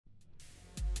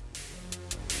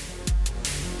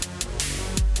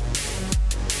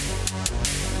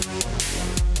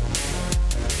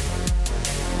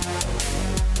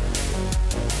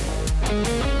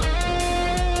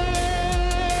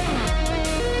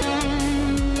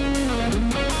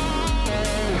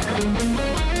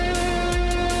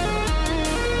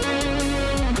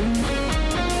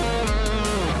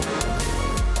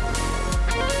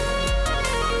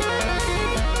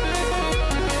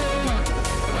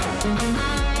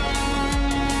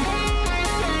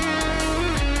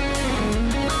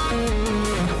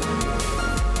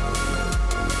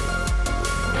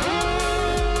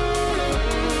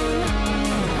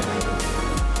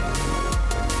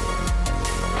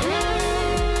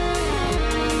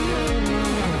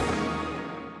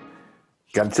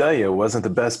Gotta tell you, it wasn't the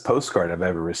best postcard I've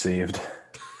ever received.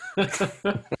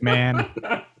 Man,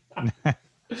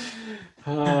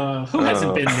 Who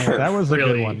hasn't been there? that was a good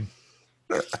really? one.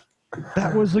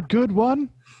 That was a good one.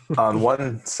 On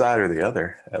one side or the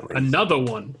other, at least. Another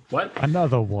one. What?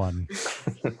 Another one.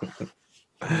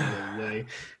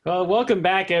 Well, welcome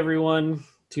back, everyone,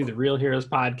 to the Real Heroes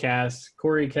podcast.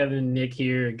 Corey, Kevin, Nick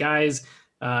here. Guys,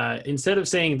 instead of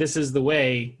saying this is the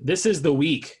way, this is the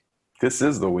week. This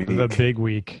is the week. The big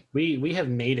week. We have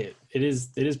made it. It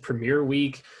is premiere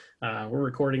week. We're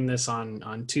recording this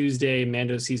on Tuesday.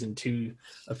 Mando season 2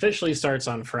 officially starts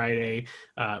on Friday.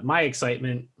 My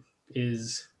excitement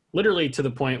is literally to the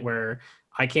point where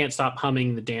I can't stop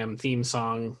humming the damn theme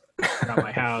song around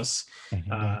my house.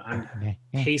 I'm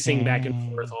pacing back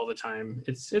and forth all the time.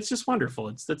 It's just wonderful.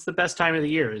 It's the best time of the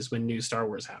year is when new Star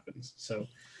Wars happens. So,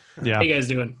 Yeah. how you guys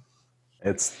doing?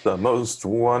 It's the most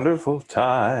wonderful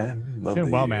time of Doing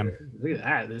the well, year. man. Look at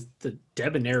that. There's the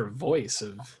debonair voice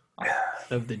of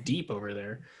the deep over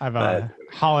there. I have a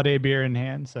holiday beer in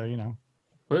hand, so you know.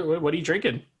 What are you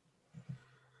drinking?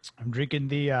 I'm drinking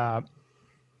the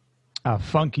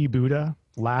Funky Buddha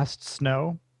Last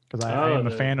Snow because I am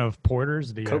a fan of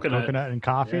porters, the coconut and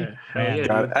coffee. Yeah. Hell Man, yeah,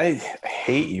 God, I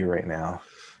hate you right now.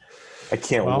 I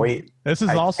can't wait. This is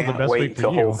also the best week for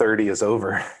until you. Whole 30 is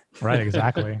over. Right,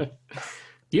 exactly.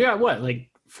 You got what, like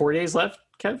 4 days left,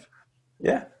 Kev?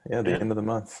 Yeah, the end of the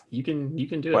month. You can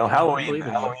do it. Well, I Halloween believe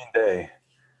in you. Day.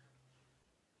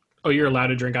 Oh, you're allowed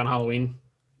to drink on Halloween?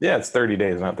 Yeah, it's 30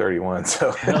 days, not 31.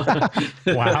 So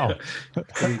Wow.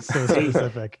 So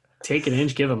specific. Take an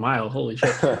inch, give a mile. Holy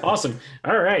shit! Awesome.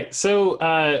 All right. So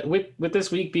with this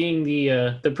week being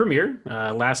the premiere,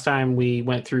 last time we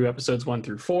went through episodes 1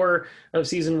 through 4 of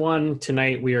season 1.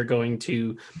 Tonight we are going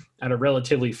to, at a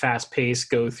relatively fast pace,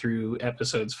 go through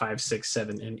episodes 5, 6,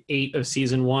 7, and 8 of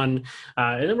season 1,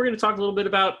 and then we're going to talk a little bit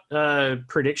about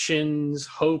predictions,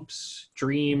 hopes,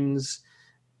 dreams,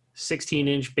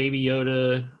 16-inch Baby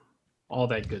Yoda, all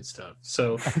that good stuff.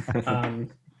 So.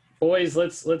 Boys,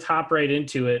 let's hop right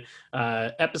into it.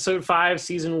 Episode 5,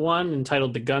 season 1,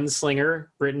 entitled "The Gunslinger,"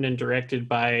 written and directed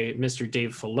by Mr.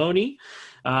 Dave Filoni.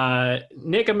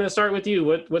 Nick, I'm going to start with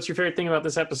you. What's your favorite thing about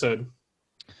this episode?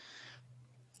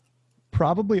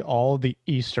 Probably all the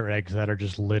Easter eggs that are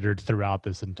just littered throughout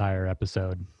this entire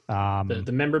episode.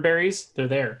 The member berries, they're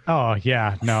there. Oh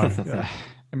yeah, no.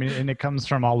 I mean, and it comes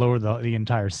from all over the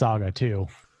entire saga too.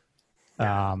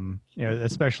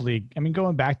 Especially, I mean,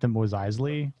 going back to Mos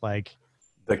Eisley, like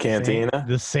the cantina,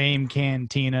 the same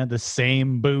cantina, the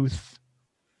same booth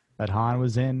that Han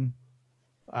was in.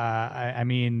 I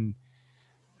mean,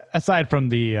 aside from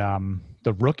the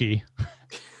rookie,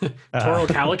 Toro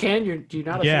Calican, you're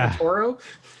not a fan of Toro?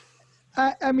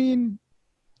 I mean,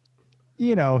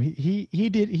 you know,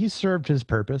 he served his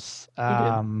purpose.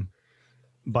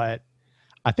 But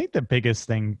I think the biggest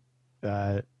thing,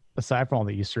 aside from all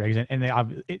the Easter eggs and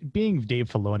it being Dave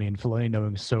Filoni and Filoni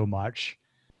knowing so much,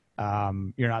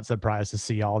 you're not surprised to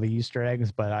see all the Easter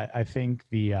eggs. But I think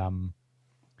the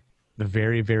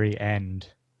very, very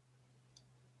end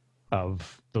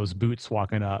of those boots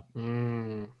walking up.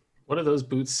 What do those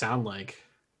boots sound like?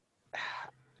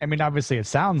 I mean, obviously it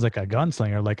sounds like a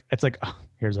gunslinger. Like it's like, oh,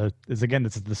 this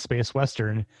is the space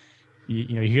Western.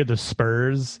 You hear the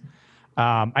spurs.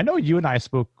 I know you and I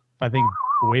spoke, I think,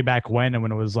 way back when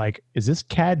it was like, is this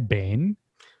Cad Bane?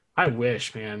 I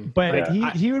wish, man. But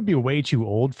he would be way too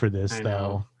old for this,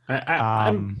 though.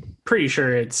 I'm pretty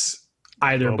sure it's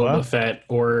either Boba Fett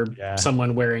or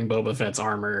someone wearing Boba Fett's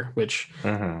armor, which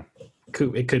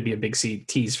it could be a big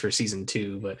tease for season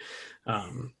 2. But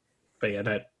yeah,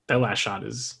 that last shot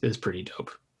is pretty dope.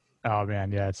 Oh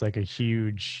man, yeah, it's like a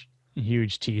huge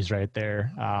tease right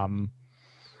there.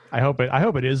 I hope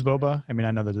it is Boba. I mean,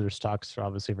 I know that there's talks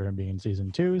obviously for him being in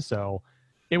season 2, so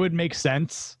it would make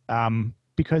sense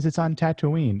because it's on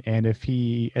Tatooine, and if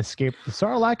he escaped the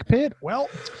Sarlacc pit, well,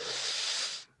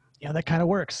 yeah, that kind of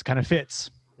works, kind of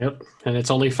fits. Yep, and it's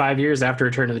only 5 years after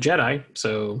Return of the Jedi,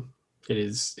 so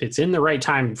it's in the right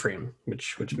time frame,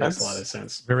 which makes a lot of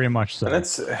sense. Very much so. And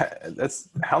that's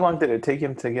how long did it take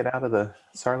him to get out of the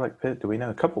Sarlacc pit? Do we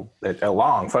know? A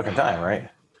long fucking time, right?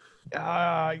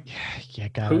 God,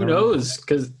 who knows?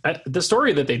 Because the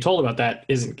story that they told about that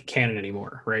isn't canon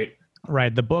anymore, right?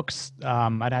 Right. The books.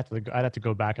 I'd have to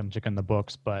go back and check in the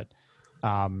books, but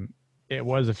it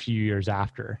was a few years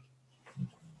after.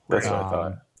 That's what I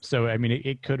thought. So I mean,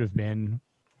 it could have been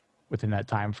within that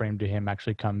time frame to him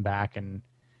actually come back and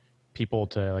people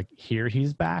to like hear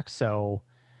he's back. So,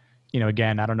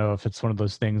 again, I don't know if it's one of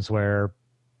those things where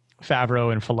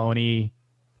Favreau and Filoni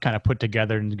kind of put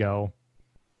together and go,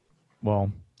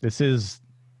 well, this is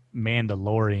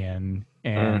Mandalorian,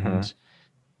 and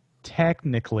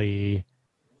technically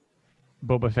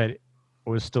Boba Fett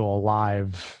was still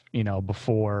alive,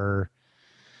 before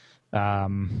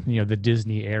the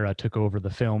Disney era took over the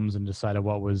films and decided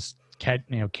what was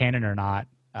canon or not.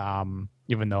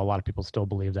 Even though a lot of people still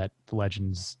believe that the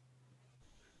Legends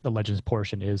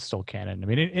portion is still canon. I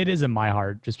mean, it is in my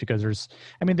heart, just because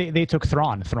they took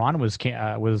Thrawn. Thrawn was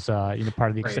part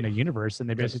of the extended universe, and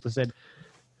they basically said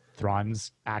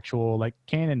Thrawn's actual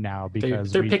canon now,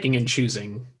 because they're picking and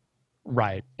choosing.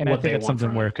 Right. And I think that's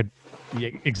something where it could,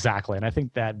 exactly. And I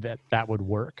think that would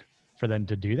work for them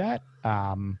to do that.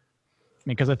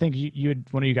 Because I think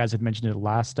one of you guys had mentioned it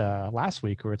last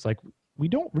week, where it's like, we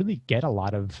don't really get a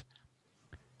lot of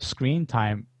screen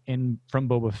time from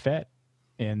Boba Fett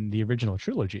in the original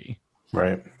trilogy.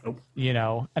 Right.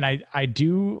 And I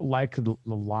do like the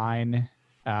line,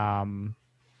 oh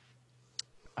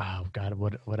God,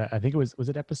 what I think it was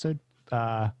it episode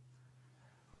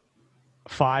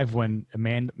 5, when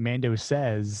Mando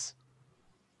says,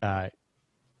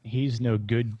 he's no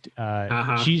good.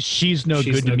 She's no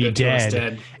good to me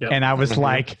dead. Yep. And I was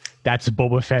like, that's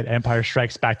Boba Fett, Empire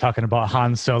Strikes Back, talking about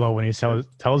Han Solo when he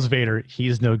tells Vader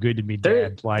he's no good to me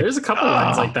dead. There's a couple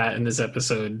lines like that in this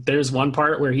episode. There's one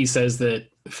part where he says that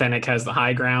Fennec has the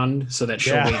high ground, so that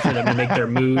she'll wait for them to make their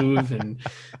move, and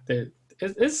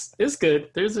it's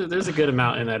good. There's a good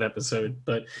amount in that episode.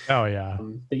 But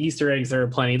the Easter eggs, there are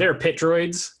plenty. There are pit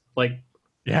droids,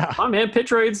 oh man, pit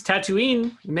droids,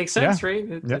 Tatooine. It makes sense, right?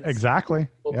 It's exactly.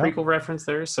 A little prequel reference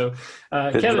there. So,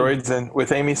 pit Kevin, droids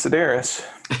with Amy Sedaris.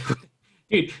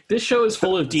 Dude, this show is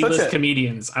full of D-list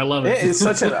comedians. I love it. It's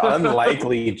such an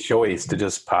unlikely choice to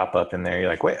just pop up in there. You're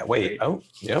like, wait. Oh,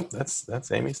 yep, that's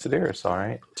Amy Sedaris. All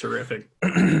right. Terrific.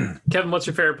 Kevin, what's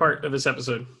your favorite part of this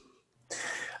episode?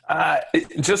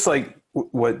 Just like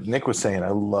what Nick was saying, I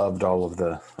loved all of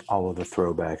the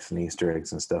throwbacks and Easter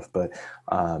eggs and stuff, but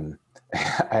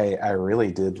I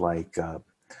really did like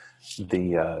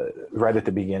the right at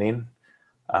the beginning,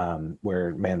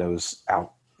 where Mando's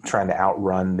out trying to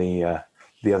outrun the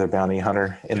other bounty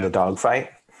hunter in the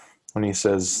dogfight, when he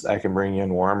says, "I can bring you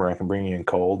in warm, or I can bring you in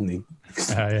cold," and he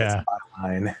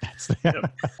line.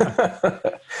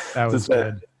 That was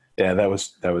good. Yeah, that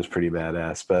was pretty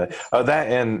badass. But that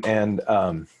and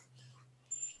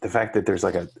the fact that there's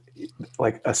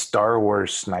like a Star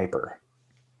Wars sniper.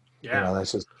 Yeah,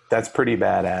 that's pretty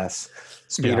badass.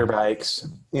 Speeder bikes,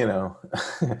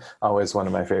 always one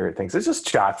of my favorite things. It's just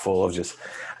chock full of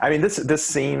this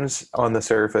seems on the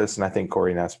surface, and I think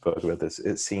Corey and I spoke about this,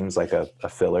 it seems like a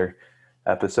filler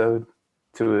episode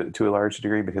to a large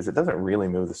degree, because it doesn't really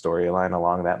move the storyline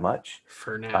along that much.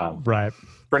 For now. Right.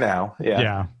 For now,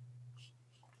 yeah.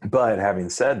 But having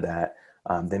said that,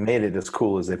 they made it as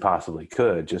cool as they possibly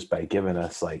could, just by giving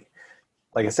us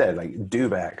like I said, like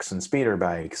dewbacks and speeder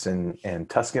bikes and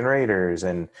Tusken Raiders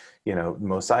and,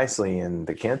 Mos Eisley and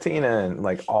the Cantina and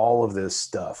like all of this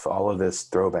stuff, all of this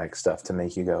throwback stuff to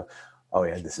make you go, oh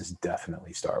yeah, this is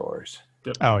definitely Star Wars.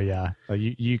 Yep. Oh yeah.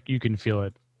 You can feel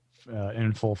it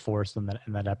in full force in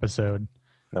that episode.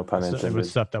 No pun intended. It was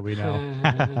stuff that we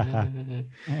know.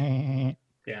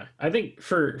 Yeah. I think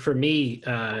for me,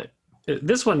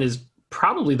 this one is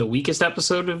probably the weakest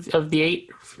episode of the 8,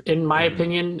 in my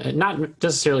opinion. Not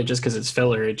necessarily just because it's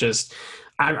filler.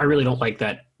 I really don't like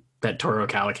that Toro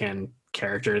Calican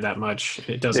character that much.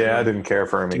 It doesn't. Yeah, I didn't care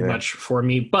for him either. Much for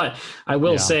me, but I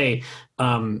will say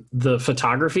the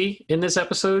photography in this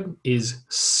episode is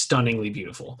stunningly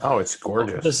beautiful. Oh, it's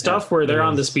gorgeous. The stuff where they're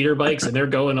on the speeder bikes and they're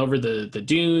going over the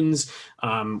dunes,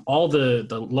 all the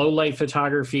low light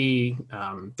photography.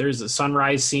 There's a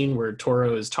sunrise scene where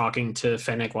Toro is talking to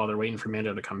Fennec while they're waiting for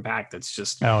Mando to come back. That's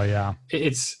just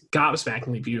it's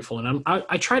gobsmackingly beautiful. And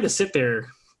I try to sit there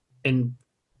and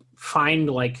find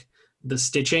like the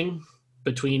stitching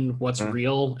between what's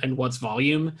real and what's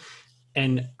volume,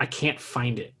 and I can't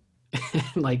find it.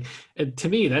 Like, to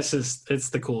me, it's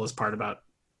the coolest part about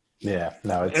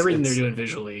everything they're doing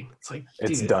visually. It's like,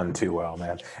 it's done too well,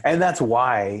 man. And that's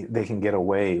why they can get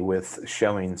away with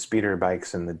showing speeder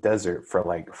bikes in the desert for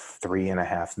like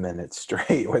 3.5 minutes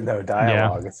straight with no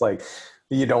dialogue. It's like,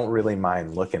 you don't really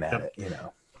mind looking at it,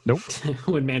 Nope.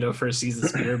 When Mando first sees the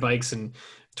speeder bikes and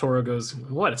Toro goes,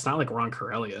 "What? It's not like we're on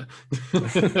Corellia."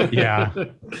 Yeah,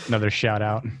 another shout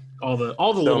out. All the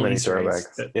little Easter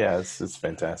eggs. Yeah, it's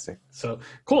fantastic. So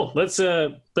cool. Let's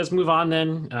move on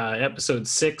then. Episode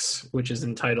 6, which is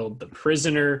entitled "The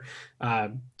Prisoner,"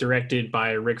 directed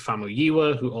by Rick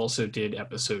Famuyiwa, who also did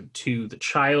episode 2, "The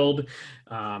Child."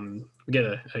 We get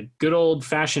a good old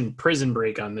fashioned prison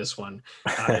break on this one.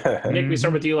 Nick, we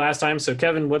started with you last time. So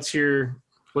Kevin, what's your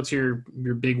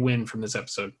big win from this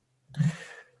episode?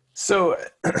 So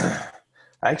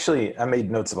actually, I made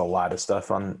notes of a lot of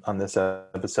stuff on this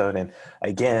episode, and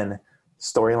again,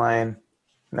 storyline,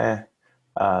 nah.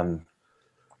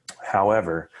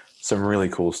 However, some really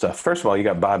cool stuff. First of all, you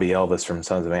got Bobby Elvis from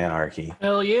Sons of Anarchy.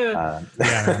 Hell yeah.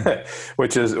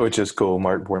 which is cool.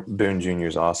 Mark Boone Jr.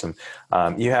 is awesome.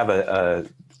 You have a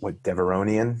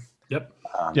Deveronian. Yep.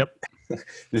 Yep.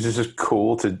 This is just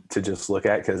cool to just look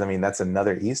at, because I mean that's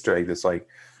another Easter egg that's like,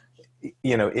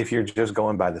 if you're just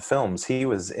going by the films, he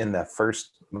was in the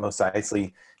first Mos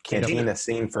Eisley Cantina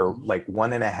scene for like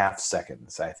 1.5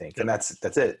 seconds, I think, and that's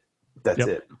it. That's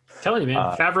it. I'm telling you,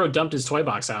 man, Favreau dumped his toy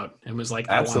box out and was like,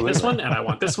 I want this one and I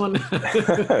want this one.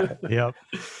 Yep.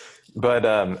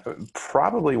 But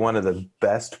probably one of the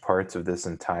best parts of this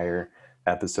entire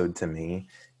episode to me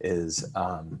is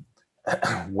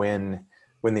when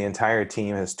the entire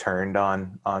team has turned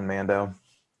on Mando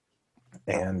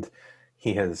and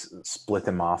he has split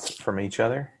them off from each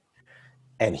other,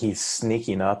 and he's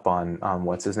sneaking up on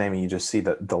what's his name, and you just see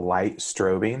the light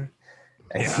strobing.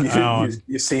 And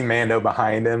you see Mando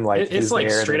behind him, like it's like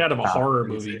straight out of a horror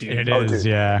movie, dude. It is, dude.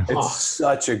 yeah. It's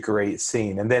such a great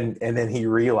scene, and then he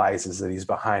realizes that he's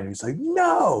behind him. He's like,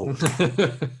 no.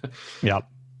 Yep.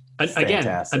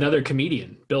 Again, another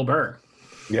comedian, Bill Burr.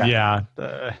 Yeah.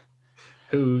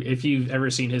 Who, if you've ever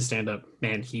seen his stand-up,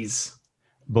 man, he's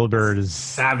Bill Burr is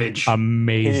savage,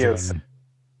 amazing.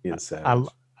 He is savage.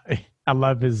 I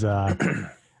love his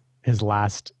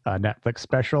last Netflix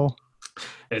special.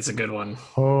 It's a good one.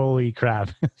 Holy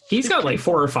crap! He's got like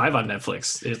 4 or 5 on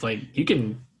Netflix. It's like you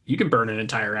can burn an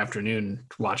entire afternoon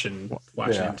watching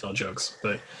him tell jokes.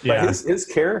 But his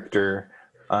character,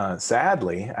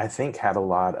 sadly, I think had a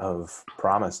lot of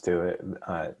promise to it.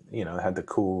 Had the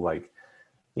cool, like,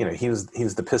 he was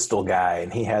the pistol guy,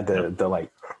 and he had the like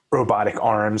robotic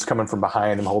arms coming from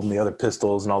behind him holding the other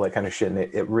pistols and all that kind of shit. And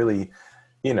it really,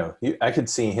 I could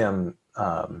see him.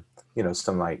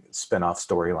 Some like spin-off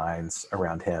storylines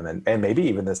around him, and maybe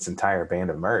even this entire band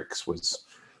of mercs was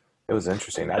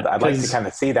interesting. I'd like to kind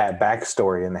of see that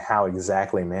backstory and how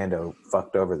exactly Mando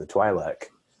fucked over the Twi'lek.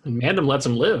 And Mando lets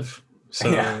him live. So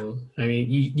I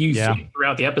mean, you see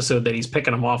throughout the episode that he's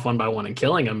picking them off one by one and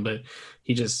killing them, but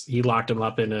he locked him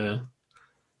up in a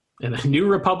New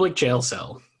Republic jail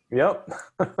cell. Yep.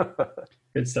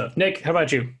 Good stuff. Nick, how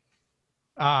about you?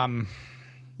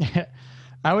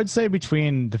 I would say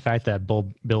between the fact that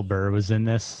Bill Burr was in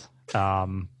this,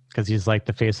 because he's like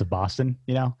the face of Boston,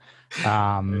 but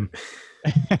I'm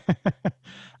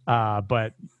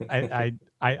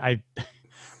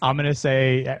gonna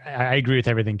say I agree with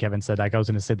everything Kevin said. Like I was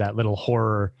gonna say that little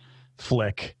horror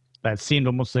flick that seemed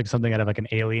almost like something out of like an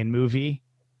alien movie,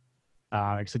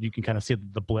 except you can kind of see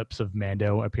the blips of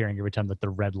Mando appearing every time that the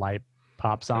red light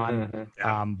pops on.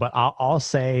 Mm-hmm. But I'll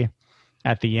say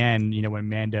at the end, when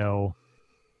Mando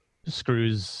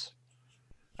screws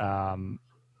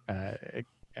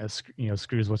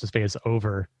screws what's his face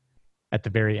over at the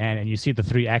very end, and you see the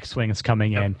 3 X-Wings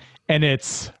coming in, and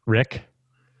it's Rick,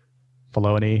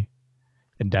 Filoni,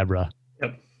 and Deborah.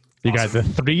 Yep. You got the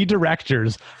 3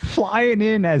 directors flying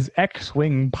in as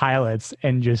X-Wing pilots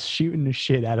and just shooting the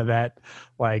shit out of that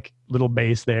like little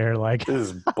base there. Like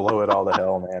just blow it all to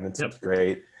hell, man. It's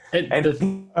great.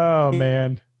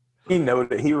 Man.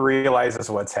 He realizes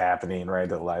what's happening right at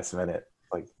the last minute.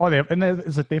 Like,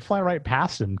 it's like they fly right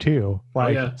past him too.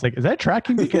 Like, it's like, is that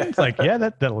tracking beacon? It's like,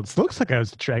 that looks like I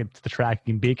was the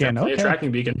tracking beacon. Okay, a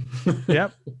tracking beacon.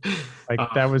 Yep. Like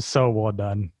that was so well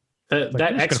done.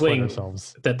 That X-Wing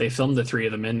that they filmed the 3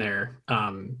 of them in there.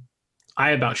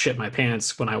 I about shit my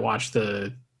pants when I watched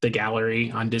the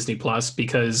gallery on Disney Plus,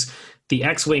 because the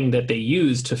X-Wing that they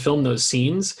used to film those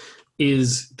scenes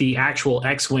is the actual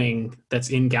X-Wing that's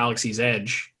in Galaxy's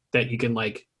Edge that you can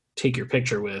like take your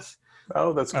picture with.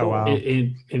 Oh, that's cool. Oh, wow.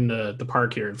 In the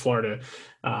park here in Florida.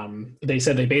 They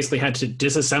said they basically had to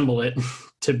disassemble it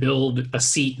to build a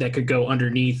seat that could go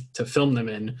underneath to film them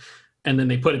in. And then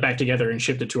they put it back together and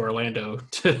shipped it to Orlando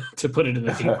to put it in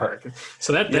the theme park.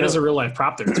 So that is a real life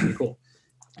prop there. It's pretty cool.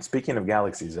 Speaking of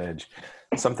Galaxy's Edge,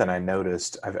 something I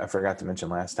noticed, I forgot to mention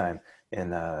last time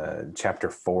in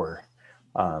chapter 4,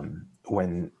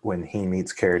 when he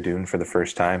meets Cara Dune for the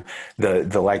first time,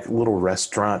 the like little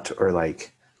restaurant or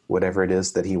like whatever it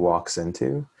is that he walks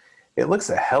into, it looks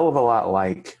a hell of a lot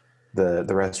like the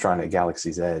restaurant at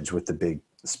Galaxy's Edge with the big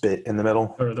spit in the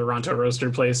middle, or the Ronto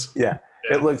Roaster place. Yeah.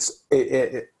 It looks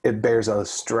it bears a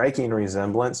striking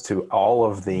resemblance to all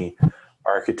of the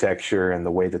architecture and the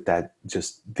way that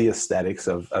just the aesthetics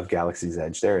of Galaxy's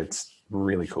Edge there. It's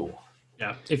really cool.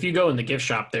 Yeah. If you go in the gift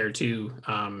shop there too,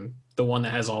 the one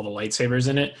that has all the lightsabers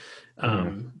in it,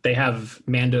 they have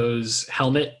Mando's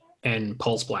helmet and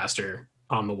Pulse Blaster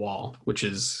on the wall, which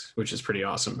is pretty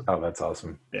awesome. Oh, that's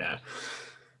awesome. Yeah.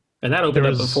 And that opened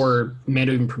up before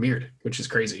Mando even premiered, which is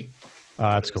crazy.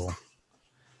 That's cool.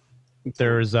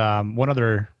 There was one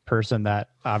other person that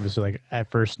obviously, like, at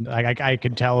first, I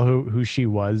could tell who she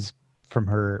was from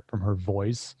her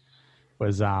voice,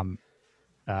 was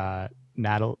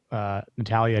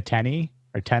Natalia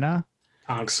Tenna.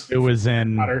 Tonks. It was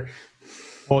in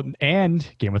and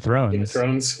Game of Thrones. Game of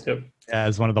Thrones. Yep.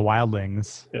 As one of the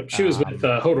wildlings. Yep. She was with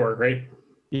Hodor, right?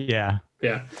 Yeah.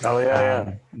 Yeah. Oh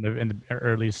yeah. In the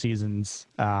early seasons.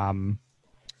 But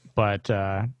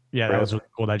that was really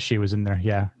cool that she was in there.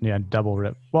 Yeah. Double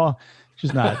rip. Well,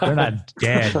 she's not. They're not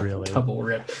dead, really. Double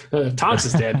rip. Tonks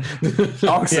is dead.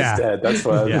 Tonks is dead. That's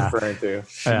what I was referring to.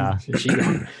 She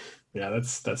gone. Yeah,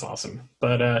 that's awesome.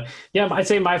 But I'd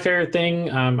say my favorite thing.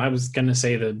 I was gonna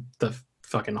say the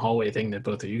fucking hallway thing that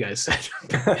both of you guys said.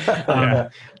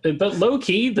 But low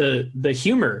key, the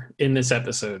humor in this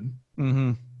episode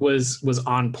was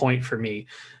on point for me.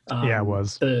 It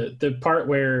was the part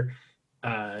where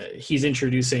he's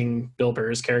introducing Bill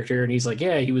Burr's character, and he's like,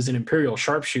 "Yeah, he was an Imperial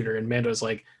sharpshooter," and Mando's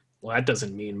like, "Well, that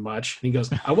doesn't mean much." And he goes,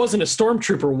 "I wasn't a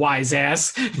stormtrooper, wise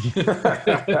ass."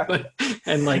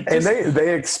 and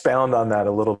they expound on that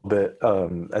a little bit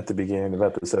at the beginning of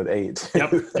episode 8.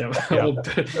 Yep.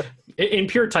 In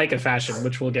pure Taika fashion,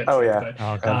 which we'll get to. Oh yeah,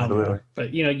 absolutely.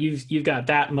 But you've got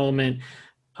that moment.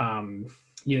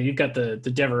 You've got the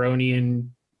Deveronian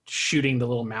shooting the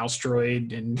little mouse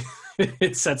droid, and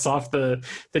it sets off the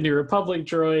New Republic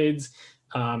droids.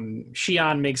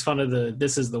 Shion makes fun of the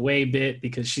 "this is the way" bit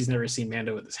because she's never seen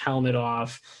Mando with his helmet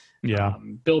off. Yeah.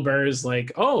 Bill Burr's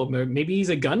like, "Oh, maybe he's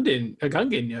a Gungan.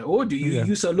 Oh, do you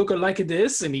used to look like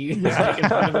this?" And he's making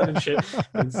fun of him and shit.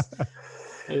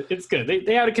 It's good.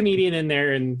 They had a comedian in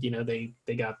there, and they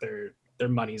got their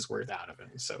money's worth out of him.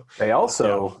 So they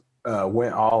also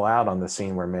went all out on the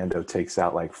scene where Mando takes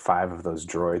out like 5 of those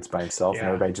droids by himself, and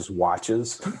everybody just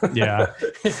watches. Yeah.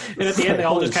 And at the end, they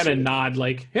all just kind of nod,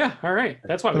 like, "Yeah, all right,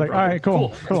 that's why we brought all right,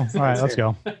 cool. All right, let's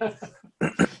go."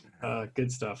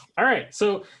 Good stuff. All right,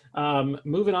 so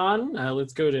moving on,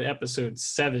 let's go to episode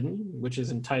 7, which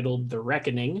is entitled "The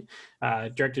Reckoning,"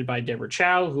 directed by Deborah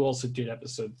Chow, who also did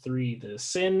episode 3, "The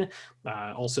Sin,"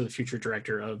 also the future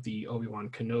director of the Obi-Wan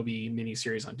Kenobi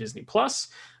miniseries on Disney Plus.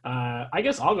 I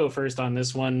guess I'll go first on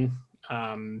this one.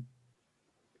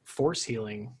 Force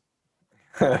healing.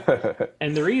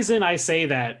 And the reason I say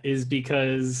that is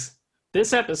because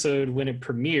this episode, when it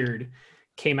premiered,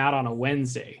 came out on a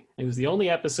Wednesday. It was the only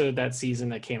episode that season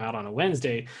that came out on a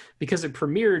Wednesday because it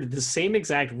premiered the same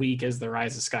exact week as The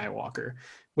Rise of Skywalker,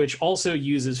 which also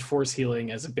uses force healing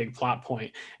as a big plot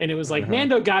point. And it was like,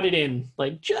 Mando got it in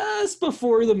like just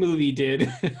before the movie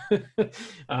did.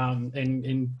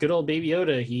 And good old Baby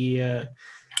Yoda, he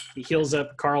heals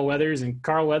up Carl Weathers, and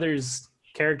Carl Weathers'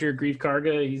 character, Grief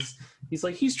Karga, he's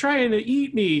like, he's trying to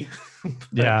eat me.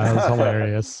 Yeah, that was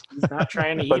hilarious. He's not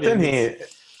trying to eat But then him.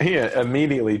 he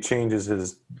immediately changes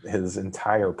his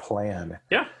entire plan.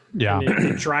 Yeah. And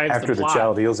it drives after the plot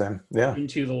child heals him. Yeah.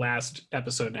 into the last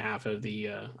episode and a half of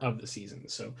the season.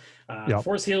 So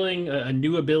force healing, a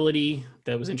new ability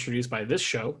that was introduced by this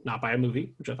show, not by a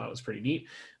movie, which I thought was pretty neat.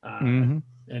 And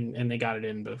they got it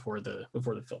in before the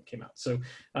film came out. So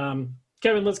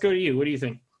Kevin, let's go to you. What do you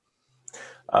think?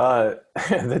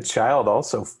 The child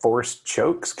also force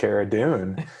chokes Cara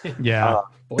Dune. Yeah.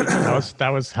 That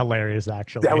was hilarious,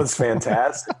 actually. That was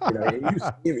fantastic.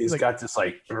 He's got this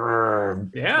like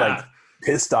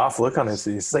pissed off look on his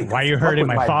face. He's like, "Why are you hurting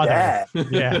my father?" Dad?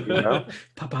 Yeah,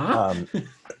 Papa.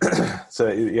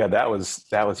 So yeah, that was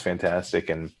fantastic,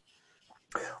 and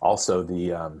also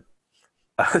the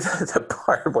the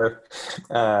part where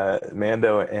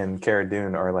Mando and Cara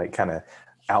Dune are like kind of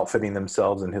outfitting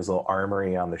themselves in his little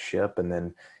armory on the ship, and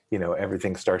then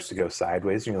everything starts to go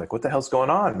sideways, and you're like, what the hell's going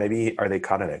on? Maybe are they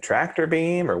caught in a tractor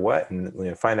beam or what?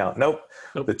 And find out, nope,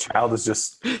 the child is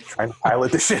just trying to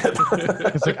pilot the ship.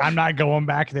 It's like, I'm not going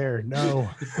back there. No.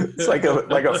 It's like a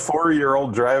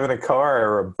 4-year-old driving a car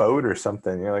or a boat or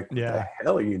something. You're like, what the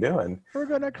hell are you doing? We're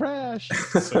gonna crash.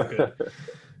 So good.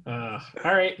 All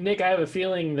right, Nick, I have a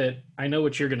feeling that I know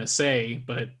what you're gonna say,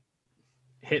 but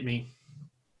hit me.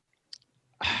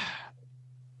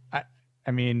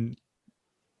 I mean,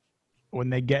 when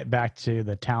they get back to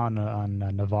the town on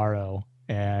Navarro,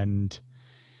 and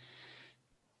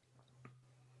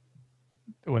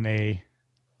when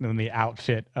the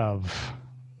outfit of,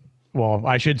 well,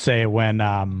 I should say when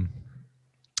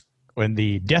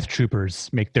the Death Troopers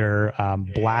make their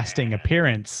blasting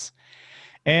appearance,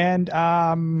 and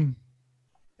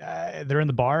they're in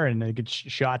the bar and they get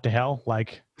shot to hell,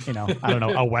 like, you know, I don't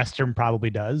know, a Western probably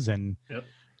does. And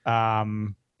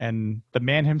and the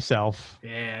man himself,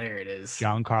 there it is,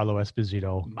 Giancarlo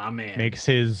Esposito, my man, makes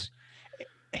his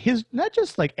not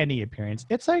just like any appearance,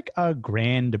 it's like a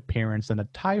grand appearance and a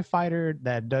TIE fighter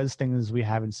that does things we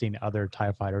haven't seen other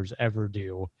TIE fighters ever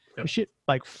do. The shit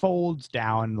like folds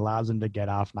down, allows him to get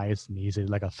off nice and easy,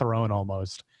 like a throne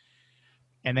almost.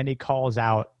 And then he calls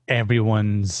out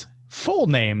everyone's full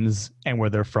names and where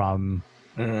they're from.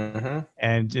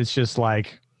 And it's just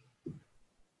like,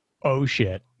 oh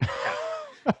shit.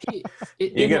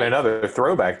 You get another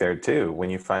throwback there too when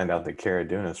you find out that Cara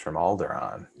Dune is from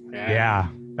Alderaan. Yeah,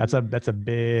 that's a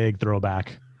big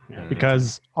throwback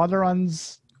because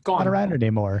Alderaan's not around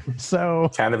anymore. So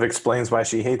kind of explains why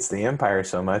she hates the Empire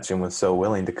so much and was so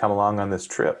willing to come along on this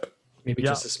trip. Maybe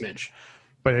just a smidge.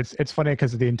 But it's funny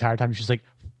because the entire time she's like,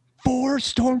 4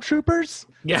 stormtroopers?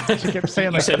 Yeah. She kept saying,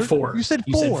 you like, said 4. You said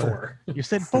 4. You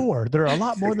said 4. There are a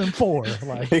lot more than 4.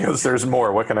 Like, because there's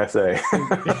more. What can I say?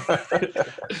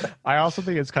 I also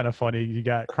think it's kind of funny. You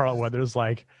got Carl Weathers,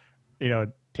 like, you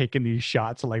know, taking these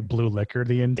shots of like blue liquor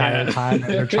the entire time.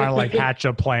 And they're trying to like hatch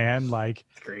a plan. Like,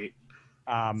 great.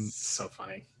 So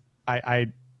funny.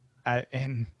 I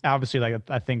and obviously, like,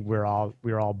 I think we're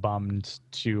all bummed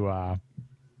to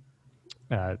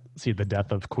see the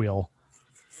death of Quill.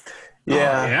 Yeah.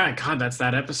 Oh, yeah. God, that's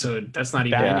that episode. That's not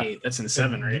even in 8. That's in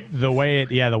 7, right? The way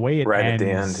it right ends, at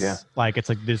the end, yeah. Like, it's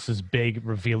like this big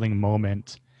revealing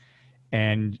moment,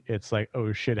 and it's like,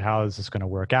 oh shit, how is this going to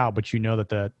work out? But you know that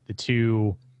the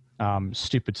 2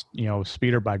 stupid, you know,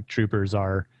 speeder bike troopers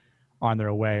are on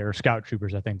their way, or scout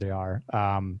troopers, I think they are.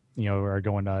 You know, are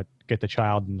going to get the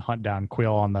child and hunt down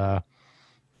Quill on the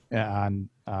I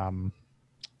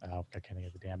can't think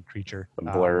of the damn creature. The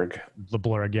blurg. The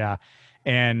blurg, yeah.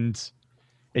 And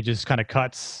it just kind of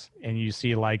cuts, and you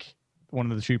see like one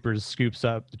of the troopers scoops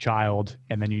up the child,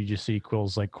 and then you just see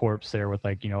Quill's like corpse there with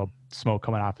like, you know, smoke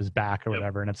coming off his back or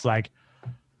whatever. And it's like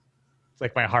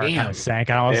my heart kind of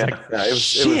sank. And I was like,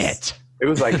 shit. It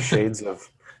was like shades of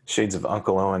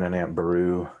Uncle Owen and Aunt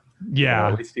Beru. Yeah. You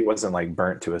know, at least he wasn't like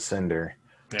burnt to a cinder.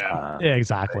 Yeah. Yeah,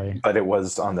 exactly. But it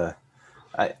was on the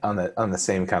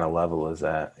same kind of level as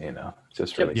that, you know,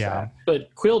 just really sad.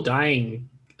 But Quill dying,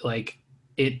 like,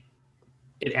 it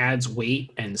adds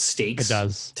weight and stakes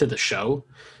to the show,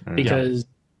 because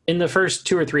in the first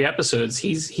 2 or 3 episodes,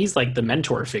 he's like the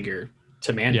mentor figure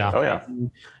to Mando. Yeah. Oh yeah.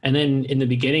 And then in the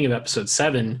beginning of episode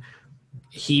 7,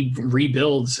 he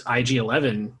rebuilds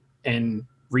IG-11 and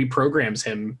reprograms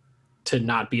him to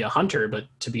not be a hunter, but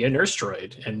to be a nurse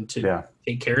droid and to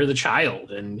take care of the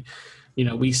child. And, you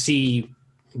know, we see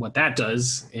what that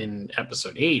does in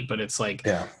episode 8, but it's like,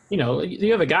 you know,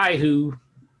 you have a guy who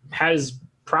has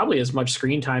probably as much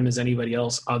screen time as anybody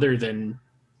else other than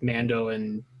Mando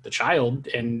and the child,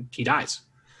 and he dies.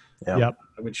 Yep.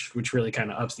 Which really kind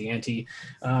of ups the ante.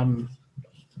 And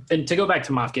to go back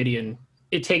to Moff Gideon,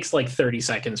 it takes like 30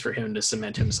 seconds for him to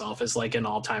cement himself as like an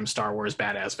all-time Star Wars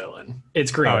badass villain.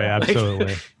 It's great. Oh yeah, absolutely.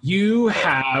 Like, you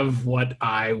have what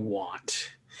I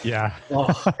want. Yeah.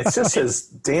 It's just his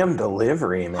damn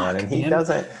delivery, man. And he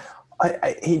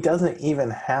doesn't even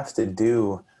have to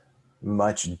do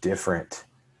much different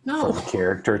from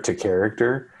character to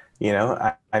character. You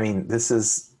know, I mean, this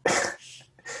is,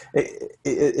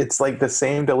 it's like the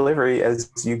same delivery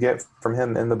as you get from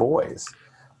him in The Boys.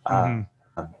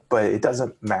 But it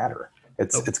doesn't matter.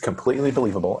 It's completely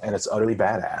believable, and it's utterly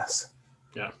badass.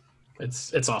 Yeah.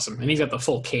 It's awesome. And he's got the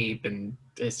full cape, and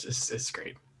it's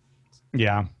great.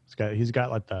 Yeah. He's got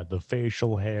like the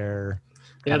facial hair.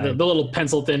 Yeah, the little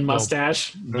pencil thin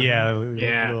mustache. Yeah.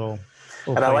 Little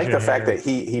and I like the fact that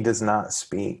he does not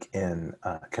speak in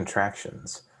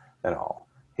contractions at all.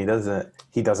 He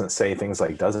doesn't say things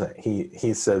like doesn't.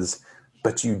 He says,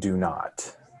 but you do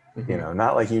not. You know,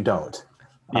 not like you don't.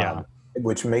 Yeah.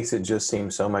 Which makes it just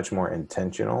seem so much more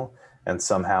intentional and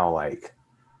somehow like,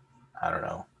 I don't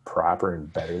know, proper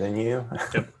and better than you.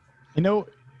 You know,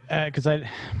 because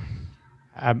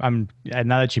I'm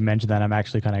now that you mentioned that, I'm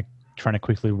actually kind of trying to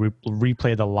quickly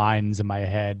replay the lines in my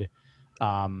head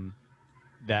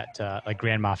that like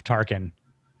Grand Moff Tarkin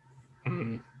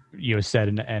you know said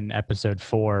in episode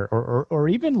 4, or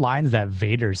even lines that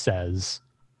Vader says.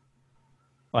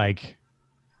 Like,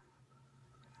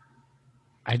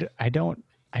 I don't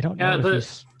know.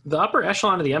 The upper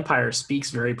echelon of the Empire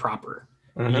speaks very proper.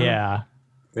 Yeah.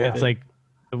 It's like,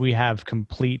 we have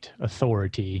complete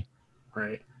authority,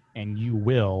 right? And you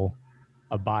will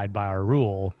abide by our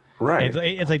rule, right?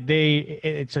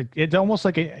 It's almost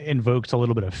like it invokes a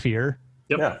little bit of fear.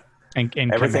 Yep. Yeah. And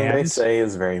everything commands. they say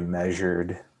is very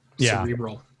measured.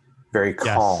 Cerebral. very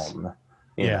calm.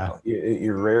 You know,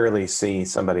 you rarely see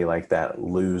somebody like that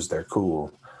lose their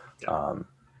cool,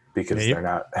 because they're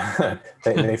not.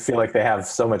 they feel like they have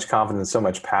so much confidence, so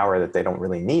much power that they don't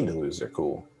really need to lose their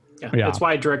cool. Yeah. That's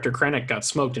why Director Krennic got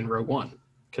smoked in Rogue One,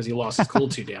 because he lost his cool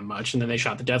too damn much, and then they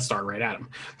shot the Death Star right at him.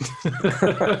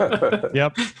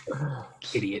 Yep.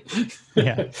 Idiot.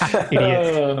 Yeah.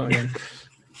 Idiot. Oh, man.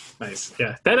 Nice.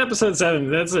 Yeah. That episode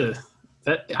 7.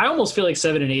 I almost feel like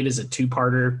 7 and 8 is a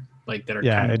two-parter, like that are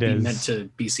kind of meant to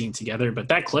be seen together. But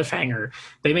that cliffhanger,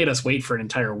 they made us wait for an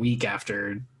entire week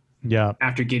after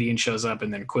Gideon shows up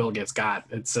and then Quill gets got.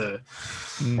 It's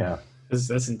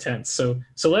that's intense. So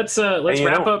let's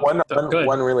wrap up.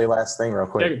 One really last thing, real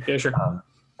quick. Yeah, sure.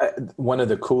 One of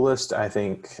the coolest, I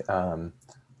think,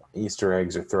 Easter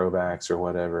eggs or throwbacks or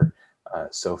whatever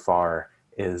so far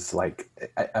is, like,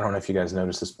 I don't know if you guys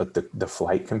noticed this, but the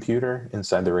flight computer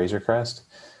inside the Razor Crest,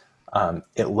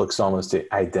 it looks almost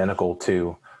identical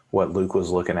to what Luke was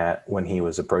looking at when he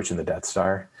was approaching the Death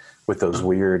Star, with those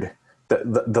weird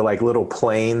the like little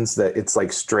planes that it's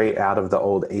like straight out of the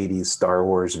old 80s Star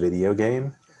Wars video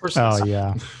game. Oh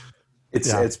yeah.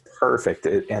 It's perfect.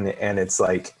 And it's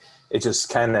like, it just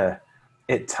kind of,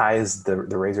 it ties the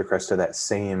Razor Crest to that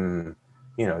same,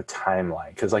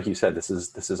 timeline. Cause like you said, this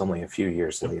is only a few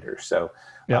years later. So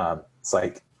it's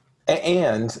like,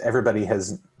 and everybody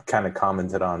has kind of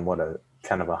commented on what a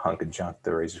kind of a hunk of junk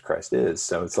the Razor Crest is.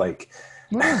 So it's like,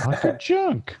 what a hunk of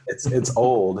junk. It's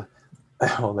old.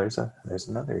 Well, there's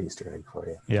another Easter egg for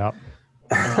you. Yeah.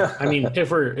 I mean, if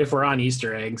we're on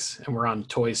Easter eggs and we're on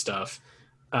toy stuff,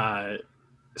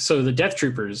 so the Death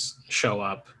Troopers show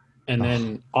up, and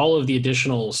then all of the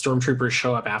additional Stormtroopers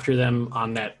show up after them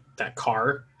on that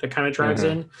car that kind of drives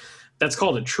in. That's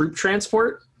called a troop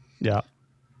transport. Yeah.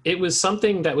 It was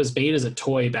something that was made as a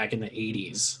toy back in the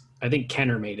 80s. I think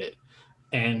Kenner made it,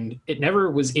 and it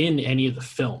never was in any of the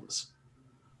films,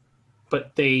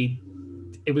 but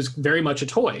it was very much a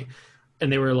toy,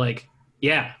 and they were like,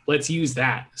 yeah, let's use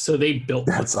that. So they built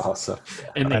That's awesome.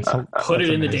 And they put it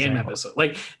in the damn episode.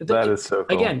 Like, that is so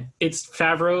cool. Again, it's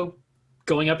Favreau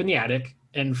going up in the attic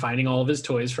and finding all of his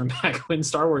toys from back when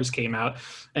Star Wars came out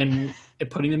and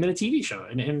putting them in a TV show.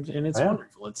 And it's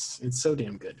wonderful. It's so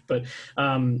damn good. But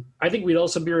I think we'd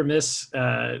also be remiss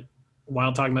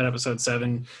while talking about episode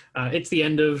 7. It's the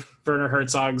end of Werner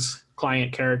Herzog's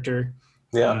client character.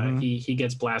 Yeah. He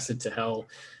gets blasted to hell.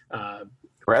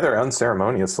 Rather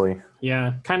unceremoniously.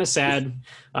 Yeah, kind of sad.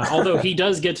 Although he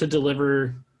does get to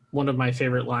deliver one of my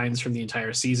favorite lines from the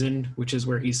entire season, which is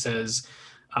where he says,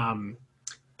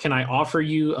 can I offer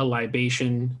you a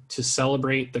libation to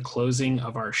celebrate the closing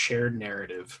of our shared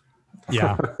narrative?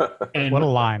 Yeah. And what a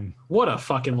line. What a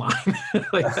fucking line.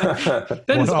 Like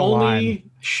that is only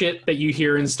shit that you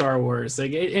hear in Star Wars.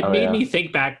 Like it made me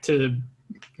think back to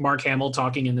Mark Hamill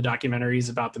talking in the documentaries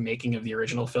about the making of the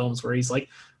original films, where he's like,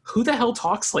 who the hell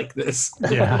talks like this?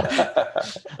 Yeah.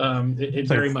 It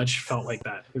very much felt like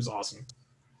that. It was awesome.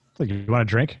 Like, you want a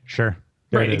drink? Sure.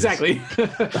 Right, exactly.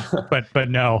 but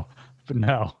no.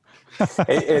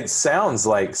 It sounds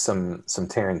like some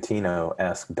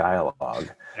Tarantino-esque dialogue.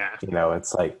 Yeah.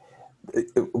 It's like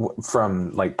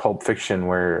from like Pulp Fiction,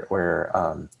 where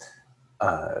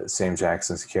Sam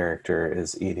Jackson's character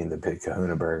is eating the Big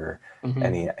Kahuna Burger,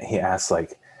 and he asks,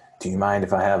 like, do you mind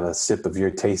if I have a sip of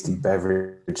your tasty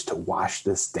beverage to wash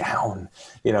this down?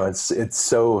 It's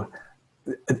so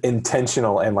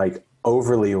intentional and like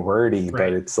overly wordy,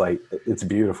 but it's like, it's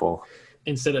beautiful.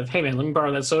 Instead of, hey man, let me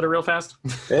borrow that soda real fast.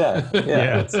 Yeah. Let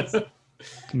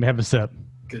me have a sip.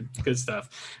 Good stuff.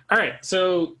 All right.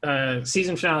 So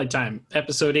season finale time,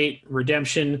 episode 8,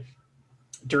 Redemption,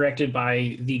 directed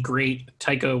by the great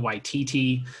Taika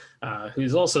Waititi,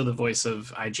 who's also the voice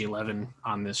of IG-11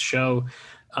 on this show.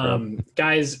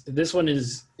 Guys, this one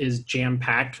is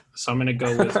jam-packed, so I'm going to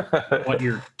go with what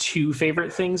your 2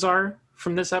 favorite things are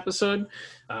from this episode,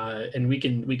 and we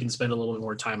can spend a little bit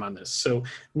more time on this. So,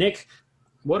 Nick,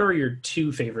 what are your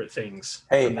 2 favorite things?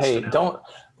 Hey,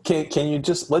 can you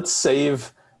just, let's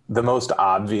save the most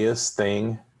obvious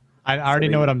thing. I already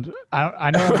know what I know what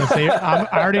I'm gonna save. I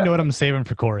already know what I'm saving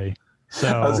for Corey. So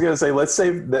I was gonna say, let's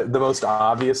save the most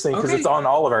obvious thing, because it's on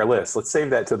all of our lists. Let's save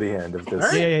that to the end of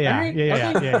this.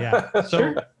 Yeah.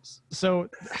 So,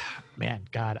 man,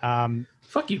 God.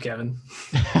 Fuck you, Kevin.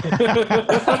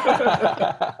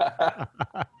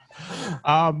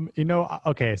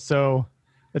 Okay. So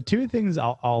the 2 things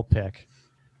I'll pick,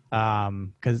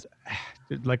 because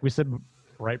like we said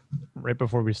right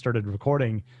before we started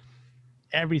recording,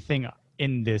 everything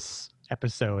in this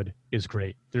episode is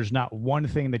great. There's not one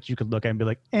thing that you could look at and be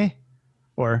like,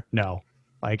 or no.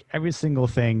 Like, every single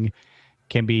thing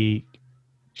can be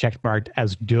checkmarked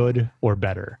as good or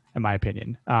better, in my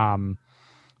opinion.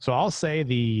 So I'll say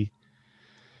the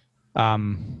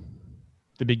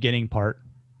beginning part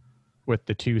with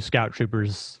the two scout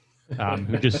troopers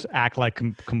who just act like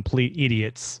complete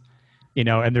idiots,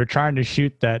 and they're trying to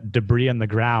shoot that debris on the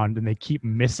ground and they keep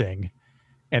missing.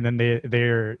 And then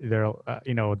they're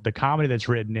the comedy that's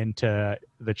written into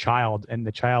the child, and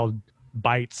the child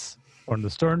bites on the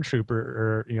stormtrooper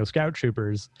or scout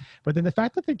troopers, but then the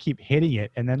fact that they keep hitting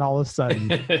it, and then all of a sudden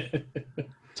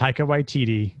Taika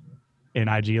Waititi in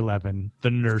IG-11, the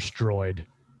nurse droid,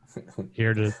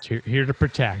 here to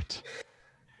protect,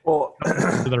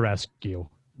 to the rescue.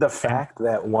 The fact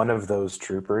that one of those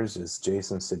troopers is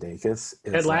Jason Sudeikis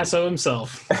is Ted Lasso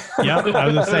himself. Yeah, I was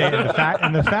gonna say,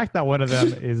 and the fact that one of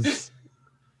them is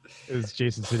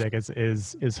Jason Sudeikis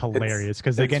is hilarious,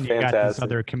 because again, you got this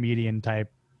other comedian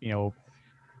type,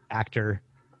 actor,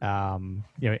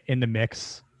 in the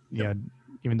mix.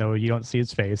 Even though you don't see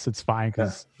his face, it's fine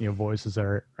because voices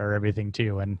are everything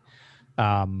too. And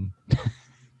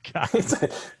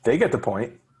they get the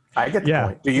point. I get the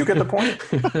point. Do you get the point?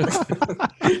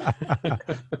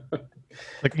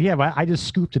 But I just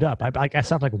scooped it up. I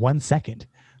stopped 1 second.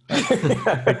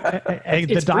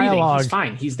 The dialogue, he's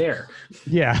fine. He's there.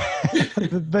 Yeah.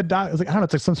 the dialogue, I don't know.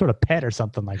 It's like some sort of pet or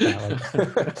something like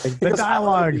that. The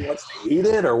dialogue. He wants to eat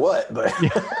it or what? But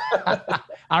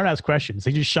I don't ask questions.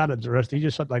 He just shot at the rest. He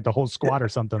just shot the whole squad or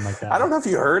something like that. I don't know if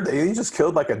you heard. He just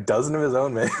killed a dozen of his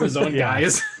own men. His own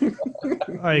guys.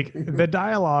 The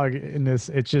dialogue in this,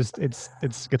 it's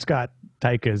got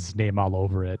Taika's name all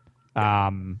over it,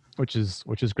 which is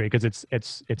great, because it's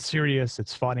serious,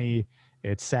 it's funny,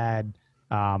 it's sad,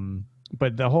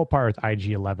 but the whole part with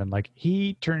IG-11,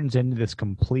 he turns into this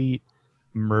complete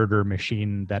murder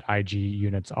machine that IG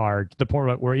units are, to the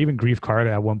point where even Grief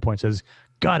Karga at one point says,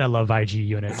 "God, I love IG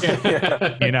units."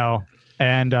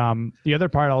 And the other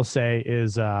part I'll say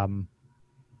is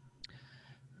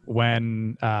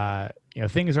when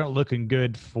things aren't looking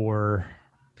good for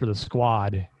the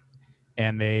squad,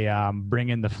 and they bring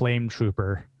in the flame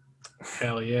trooper.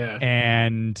 Hell yeah!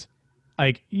 And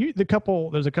there's a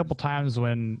couple times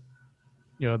when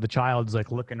the child's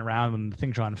looking around when the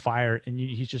things are on fire, and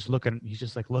he's just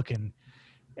looking,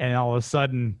 and all of a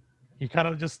sudden he kind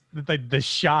of just the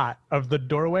shot of the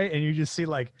doorway, and you just see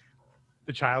the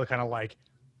child kind of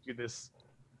do this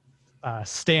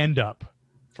stand up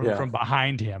from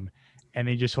behind him, and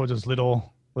he just holds his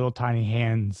little tiny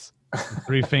hands,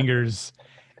 3 fingers,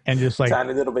 and just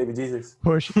tiny little baby Jesus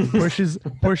pushes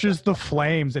the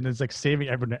flames, and it's saving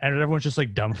everyone, and everyone's just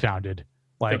dumbfounded,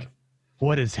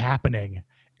 what is happening?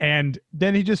 And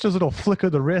then he just does a little flick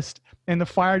of the wrist, and the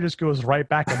fire just goes right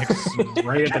back and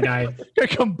right at the guy. It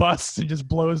combusts and just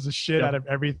blows the shit out of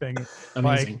everything.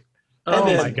 Amazing.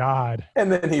 My God.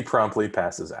 And then he promptly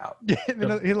passes out. He this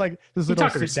little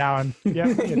sit down.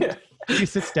 Yeah. He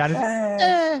sits down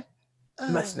and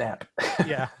must nap.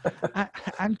 Yeah.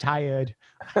 I'm tired.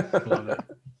 Love it.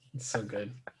 It's so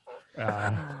good.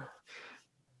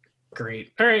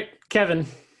 Great. All right, Kevin.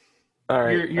 All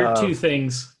right. Your 2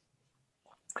 things.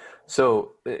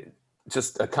 So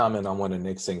just a comment on one of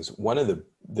Nick's things. One of the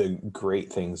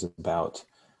great things about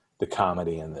the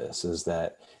comedy in this is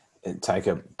that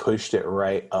Taika pushed it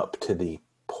right up to the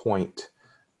point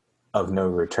of no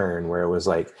return, where it was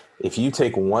if you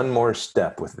take one more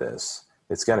step with this,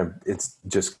 it's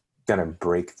just gonna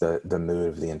break the mood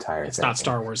of the entire thing. It's not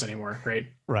Star Wars anymore, right?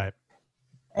 Right.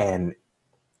 But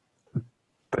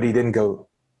he didn't go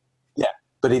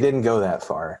that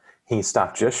far. He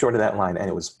stopped just short of that line, and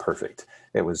it was perfect.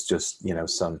 It was just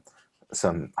some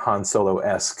Han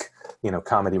Solo-esque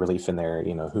comedy relief in there,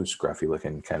 who's scruffy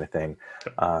looking kind of thing.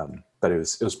 But it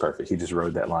was perfect. He just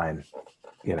rode that line,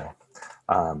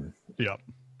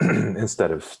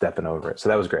 instead of stepping over it. So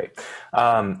that was great.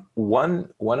 One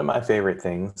of my favorite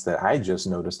things that I just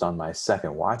noticed on my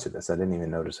second watch of this, I didn't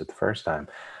even notice it the first time,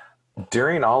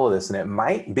 during all of this, and it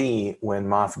might be when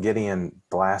Moff Gideon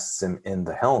blasts him in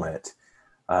the helmet,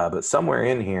 but somewhere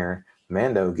in here,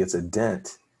 Mando gets a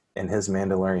dent in his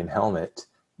Mandalorian helmet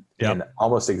in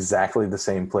almost exactly the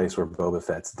same place where Boba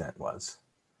Fett's dent was.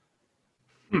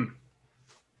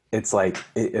 It's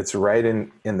it's right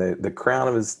in the crown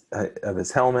of his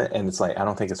helmet, and it's I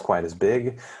don't think it's quite as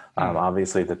big.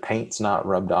 Obviously, the paint's not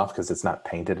rubbed off because it's not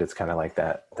painted. It's kind of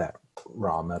that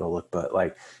raw metal look, but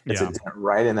it's a dent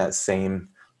right in that same,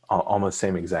 almost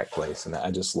same exact place, and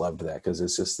I just loved that because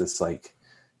it's just this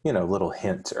little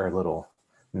hint or little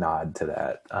nod to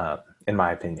that, in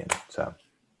my opinion. So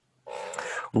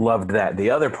loved that.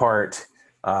 The other part,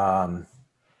 and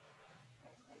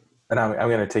I'm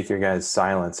going to take your guys'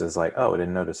 silence as oh, I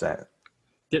didn't notice that.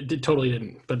 Totally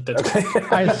didn't, but that's Okay.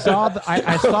 I saw the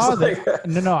I saw like-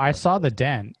 the no I saw the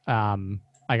dent.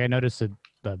 Like I noticed it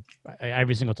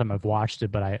every single time I've watched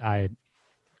it, but I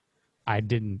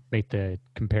didn't make the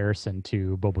comparison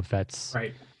to Boba Fett's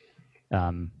right.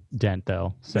 dent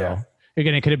though. So Yeah.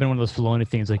 again, it could have been one of those Filoni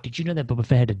things. Like, did you know that Boba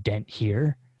Fett had a dent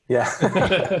here? Yeah.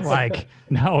 Like,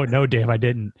 no, Dave, I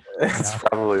didn't. That's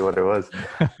probably what it was.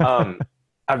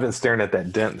 I've been staring at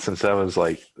that dent since I was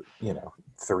like,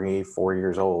 3-4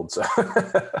 years old. So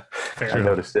I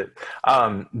noticed it.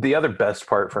 The other best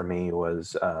part for me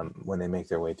was when they make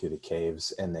their way through the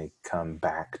caves and they come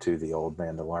back to the old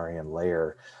Mandalorian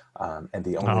lair, and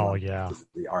the only one is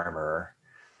the armorer.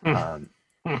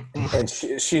 And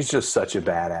she's just such a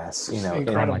badass,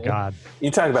 Oh my God.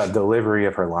 You talk about delivery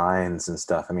of her lines and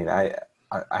stuff. I mean, I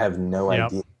have no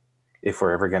idea if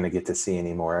we're ever going to get to see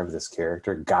any more of this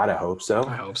character. Gotta hope so.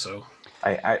 I hope so.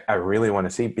 I really want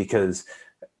to see, because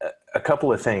a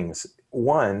couple of things.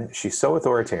 One, she's so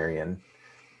authoritarian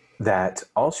that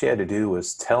all she had to do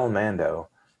was tell Mando,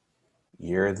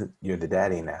 you're the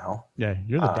daddy now. Yeah,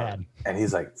 you're the dad. And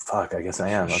he's like, fuck, I guess I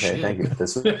am. Okay, thank you.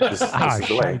 This is the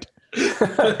way.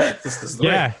 This is the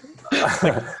way.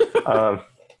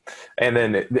 And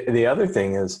then the other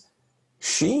thing is,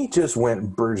 she just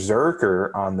went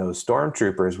berserker on those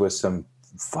stormtroopers with some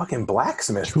fucking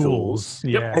blacksmith tools.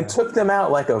 Yeah. And took them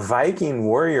out like a Viking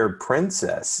warrior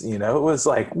princess. It was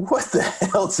like, what the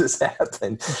hell just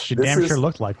happened? She damn sure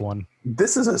looked like one.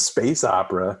 This is a space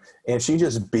opera, and she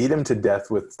just beat him to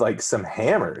death with like some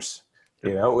hammers.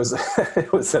 It was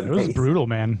it was amazing. It was brutal,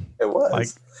 man. It was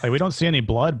like we don't see any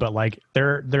blood, but like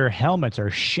their helmets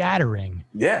are shattering.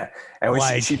 Yeah, and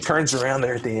when she turns around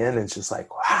there at the end, and it's just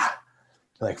like, wow.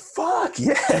 Like, fuck,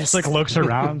 yes. She just like looks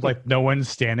around like no one's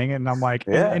standing, and I'm like,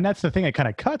 and that's the thing, it kind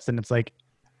of cuts, and it's like,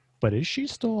 but is she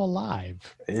still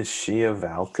alive? Is she a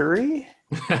Valkyrie?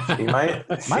 She might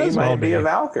be a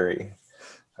Valkyrie.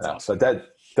 Awesome. But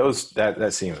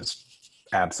that scene was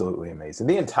absolutely amazing.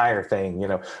 The entire thing,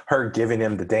 her giving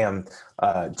him the damn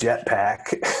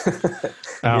jetpack.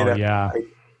 Yeah. Like,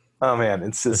 oh man,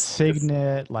 it's just the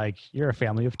signet. Like, you're a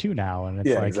family of two now, and it's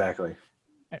like exactly.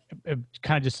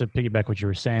 Kind of just to piggyback what you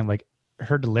were saying, like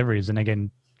her deliveries, and again,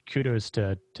 kudos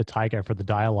to Taika for the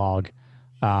dialogue,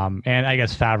 and I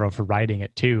guess Favreau for writing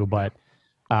it too. But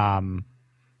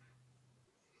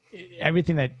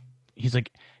everything that he's like,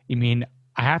 you mean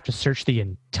I have to search the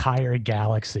entire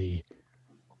galaxy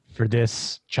for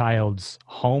this child's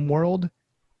home world?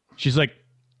 She's like,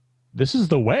 this is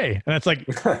the way. And it's like,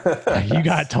 you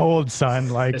got told, son.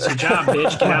 Like, it's your job,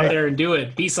 bitch. Get out there and do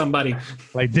it. Be somebody.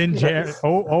 Like, didn't Jared? I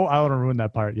don't want to ruin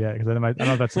that part yet, because I don't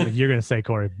know if that's something you're gonna say,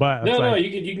 Corey. But no,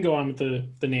 you can go on with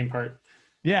the name part.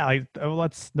 Yeah, like,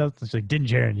 let's like, didn't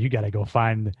Jared? You got to go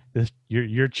find this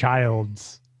your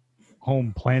child's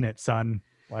home planet, son.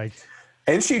 Like,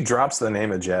 and she drops the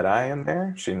name of Jedi in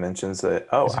there. She mentions that.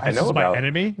 Oh, I know about my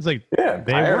enemy. It's like,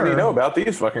 I already know about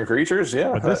these fucking creatures.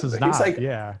 Yeah, but this is not. Like,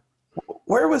 yeah.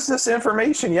 Where was this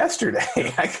information yesterday?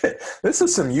 This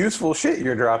is some useful shit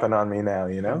you're dropping on me now,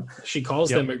 She calls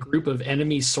them a group of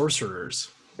enemy sorcerers.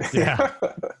 Yeah.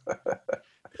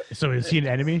 So is he an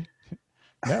enemy?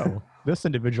 No, this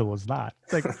individual is not.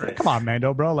 It's like, come on,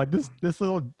 Mando, bro. Like this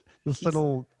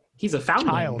little he's a foundling.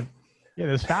 Child. Yeah,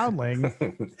 this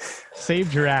foundling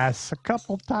saved your ass a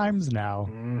couple times now.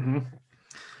 Mm-hmm.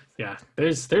 Yeah,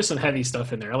 there's some heavy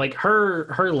stuff in there. Like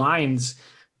her lines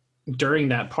during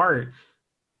that part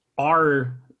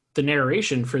are the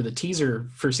narration for the teaser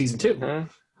for season 2. Mm-hmm.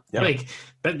 Yep. Like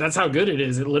that's how good it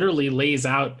is. It literally lays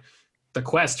out the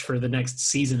quest for the next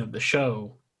season of the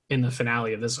show in the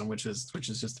finale of this one, which is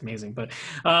just amazing. But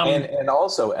and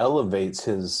also elevates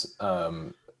his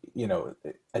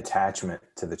attachment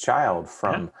to the child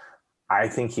from I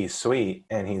think he's sweet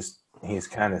and he's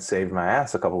kind of saved my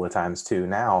ass a couple of times too.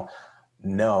 Now,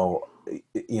 no,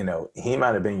 he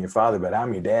might have been your father, but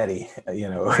I'm your daddy.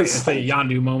 It's the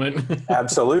Yondu moment.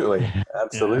 Absolutely.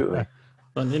 Yeah.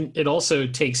 And then it also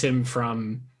takes him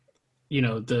from,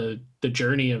 the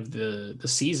journey of the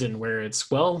season where it's,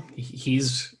 well,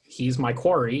 he's my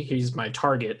quarry, he's my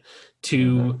target,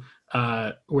 to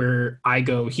where I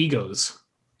go, he goes.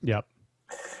 Yep.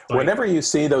 Like, whenever you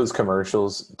see those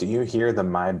commercials, do you hear the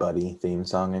My Buddy theme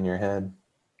song in your head?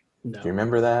 No. Do you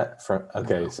remember that?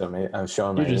 No. So I'm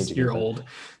showing my age. You're old.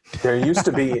 There used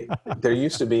to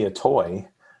be a toy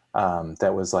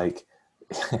that was like,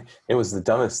 it was the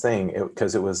dumbest thing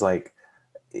because it was like,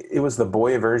 it was the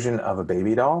boy version of a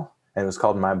baby doll, and it was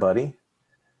called My Buddy,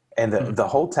 and the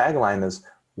whole tagline is,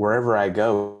 wherever I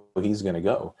go, he's gonna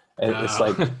go. It's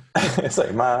like it's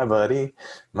like my buddy,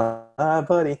 my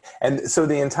buddy. And so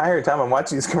the entire time I'm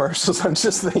watching these commercials, I'm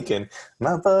just thinking,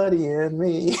 my buddy and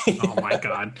me. Oh my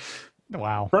god!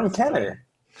 Wow. From Kenner.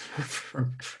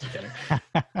 From Kenner.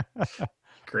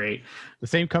 Great. The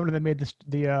same company that made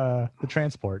the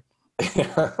transport.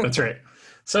 That's right.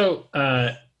 So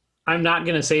I'm not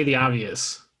gonna say the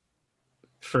obvious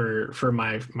for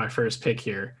my first pick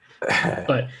here,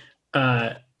 but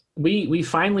we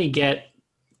finally get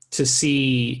to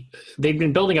see, they've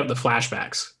been building up the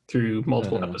flashbacks through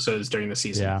multiple episodes during the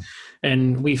season. Yeah.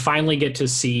 And we finally get to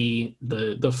see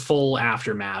the full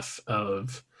aftermath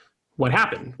of what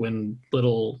happened when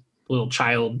little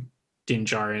child Din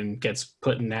Djarin gets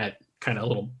put in that kind of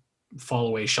little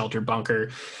fall-away shelter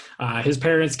bunker. His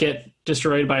parents get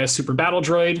destroyed by a super battle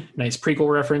droid. Nice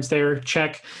prequel reference there.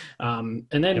 Check. And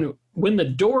then when the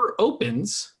door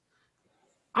opens,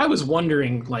 I was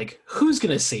wondering, like, who's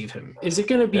going to save him? Is it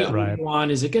going to be Obi-Wan?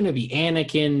 Is it going to be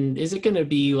Anakin? Is it going to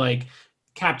be, like,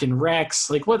 Captain Rex?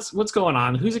 Like, what's going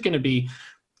on? Who's it going to be?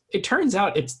 It turns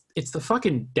out it's the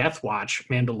fucking Death Watch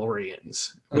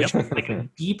Mandalorians, which is like a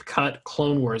deep cut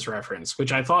Clone Wars reference,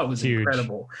 which I thought was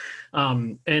incredible.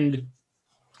 And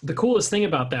the coolest thing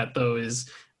about that, though, is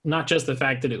not just the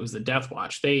fact that it was the Death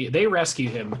Watch. They rescue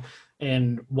him,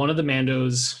 and one of the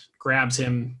Mandos grabs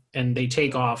him, and they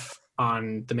take off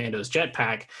on the Mando's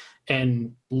jetpack,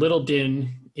 and little Din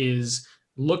is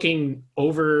looking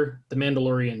over the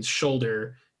Mandalorian's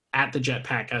shoulder at the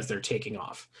jetpack as they're taking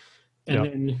off. And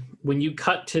then when you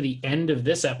cut to the end of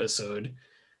this episode,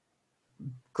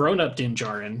 grown-up Din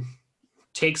Djarin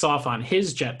takes off on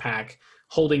his jetpack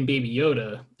holding Baby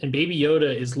Yoda, and Baby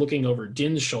Yoda is looking over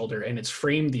Din's shoulder, and it's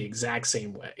framed the exact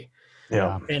same way.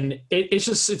 Yeah. And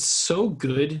it's so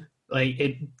good. Like,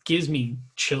 it gives me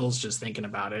chills just thinking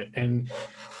about it. And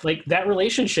like, that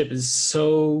relationship is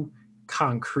so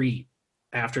concrete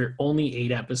after only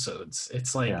 8 episodes.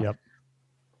 It's like,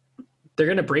 they're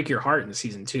going to break your heart in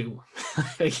season 2.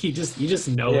 Like, you just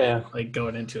know it, like,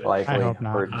 going into it. Likely, I hope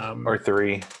not. Or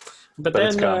 3. But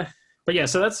then, but yeah,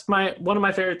 so that's one of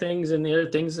my favorite things. And the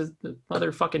other things is the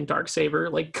motherfucking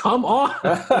Darksaber. Like, come on.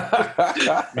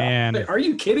 Man. Like, are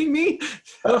you kidding me?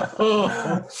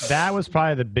 That was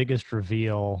probably the biggest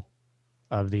reveal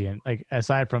of the, like,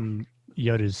 aside from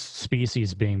Yoda's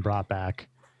species being brought back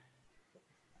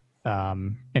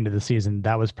into the season,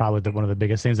 that was probably one of the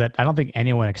biggest things that I don't think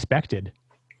anyone expected.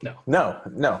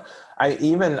 No.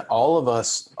 Even all of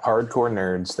us hardcore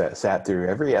nerds that sat through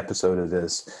every episode of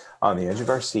this on the edge of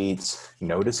our seats,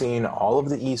 noticing all of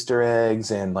the Easter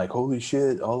eggs and like, holy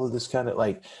shit, all of this kind of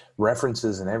like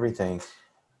references and everything.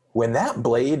 When that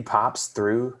blade pops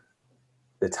through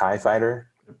the TIE fighter,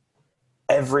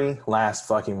 every last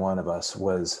fucking one of us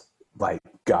was like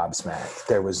gobsmacked.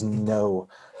 There was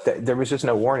just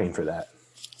no warning for that.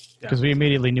 Because we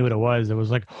immediately knew what it was. It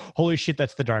was like, holy shit,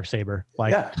 that's the Darksaber.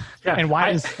 Like, and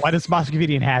why does Moff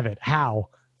Gideon have it? How?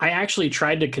 I actually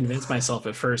tried to convince myself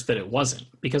at first that it wasn't,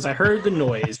 because I heard the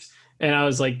noise and I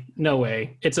was like, no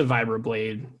way, it's a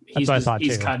vibroblade. He's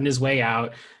cutting his way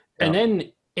out. And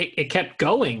then it kept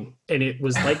going, and it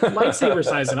was like lightsaber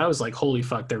size, and I was like, holy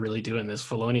fuck, they're really doing this.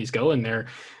 Filoni's going there.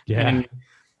 Yeah. And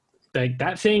like,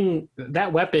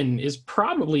 that weapon is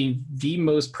probably the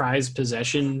most prized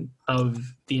possession of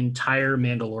the entire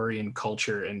Mandalorian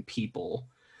culture and people.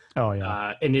 Oh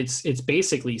yeah. And it's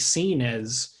basically seen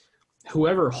as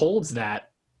whoever holds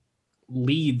that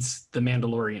leads the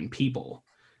Mandalorian people.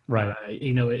 Right.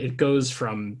 It goes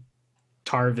from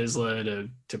Tar Vizsla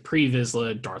to Pre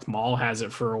Vizsla. Darth Maul has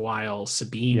it for a while.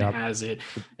 Sabine has it.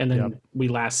 And then we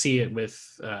last see it with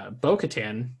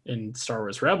Bo-Katan in Star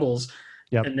Wars Rebels.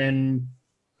 Yep. And then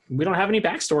we don't have any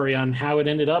backstory on how it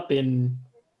ended up in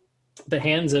the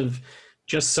hands of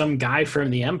just some guy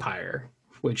from the Empire,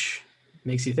 which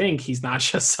makes you think he's not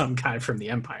just some guy from the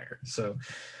Empire. So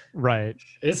right.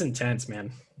 It's intense,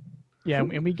 man. Yeah,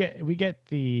 and we get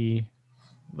the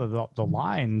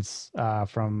lines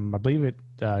from, I believe it,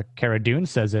 Cara Dune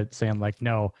says it, saying like,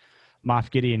 no,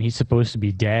 Moff Gideon, he's supposed to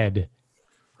be dead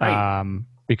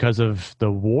because of the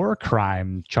war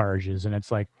crime charges. And it's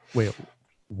like, wait,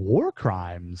 war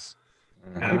crimes?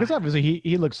 Because obviously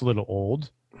he looks a little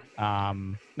old.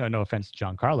 No offense to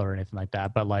Giancarlo or anything like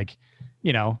that, but like,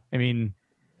 I mean,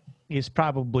 he's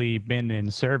probably been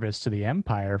in service to the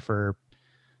Empire for,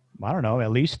 I don't know,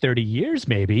 at least 30 years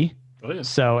maybe. Oh, yeah.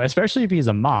 So especially if he's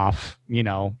a Moff,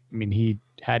 I mean, he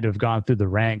had to have gone through the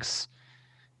ranks,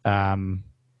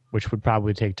 which would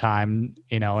probably take time,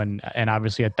 and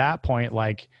obviously at that point,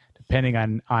 like, depending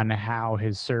on how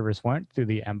his service went through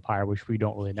the Empire, which we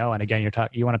don't really know. And again,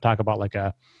 you want to talk about like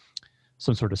a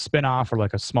some sort of spin-off or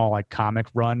like a small like comic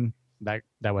run that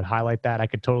would highlight that. I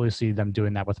could totally see them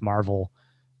doing that with Marvel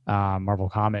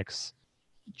Comics,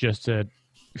 just to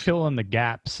fill in the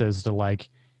gaps as to like,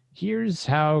 here's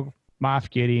how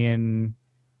Moff Gideon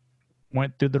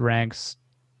went through the ranks,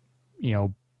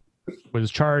 was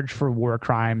charged for war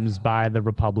crimes by the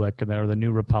Republic or the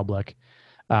New Republic.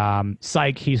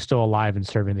 Psych, he's still alive and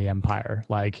serving the Empire.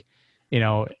 Like,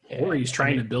 or he's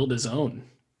trying to build his own.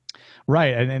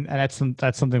 Right, and that's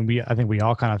something I think we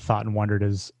all kind of thought and wondered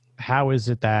is, how is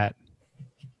it that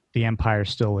the Empire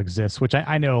still exists? Which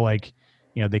I know, like,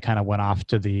 they kind of went off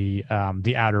to the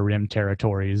Outer Rim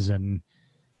territories and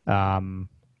the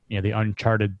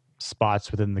uncharted spots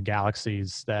within the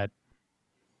galaxies that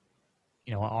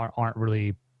aren't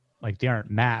really, like, they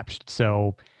aren't mapped.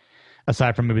 So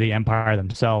aside from maybe the Empire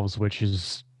themselves, which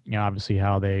is obviously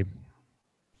how they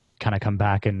kind of come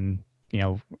back, and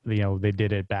they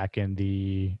did it back in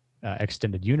the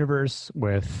extended universe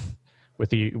with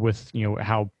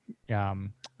how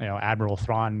Admiral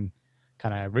Thrawn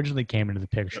kind of originally came into the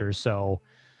picture. So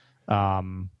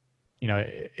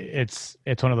it's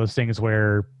one of those things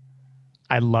where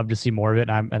I'd love to see more of it,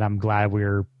 and I'm glad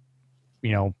we're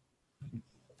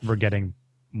getting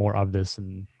more of this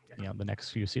in the next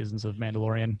few seasons of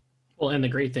Mandalorian. Well, and the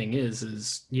great thing is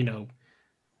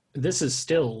this is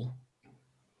still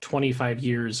 25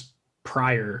 years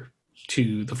prior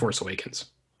to The Force Awakens.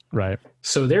 Right.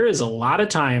 So there is a lot of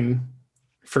time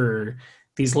for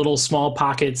these little small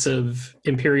pockets of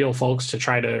Imperial folks to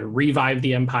try to revive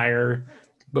the Empire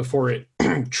before it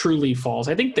truly falls.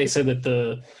 I think they said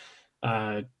that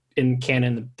in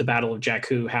canon, the Battle of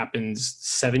Jakku happens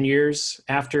 7 years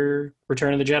after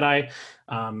Return of the Jedi,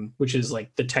 which is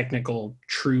like the technical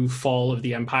true fall of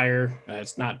the Empire.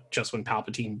 It's not just when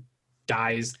Palpatine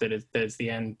dies that it's the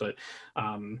end, but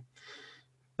I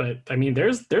mean,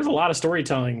 there's a lot of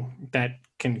storytelling that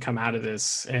can come out of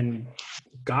this, and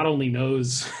God only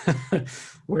knows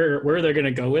where they're going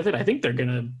to go with it. I think they're going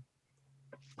to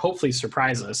hopefully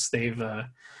surprise us. They've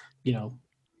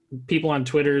people on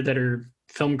Twitter that are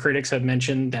film critics have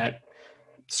mentioned that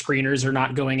screeners are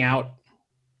not going out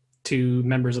to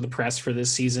members of the press for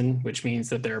this season, which means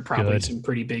that there are probably some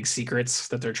pretty big secrets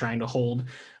that they're trying to hold.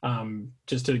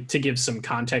 Just to give some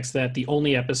context, that the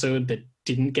only episode that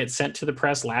didn't get sent to the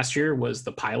press last year was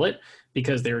the pilot,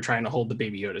 because they were trying to hold the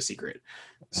Baby Yoda secret.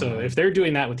 So if they're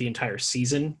doing that with the entire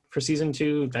season for season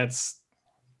 2, that's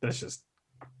just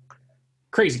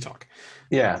crazy talk.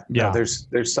 Yeah. No,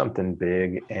 there's something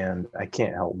big, and I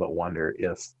can't help but wonder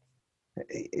if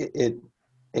it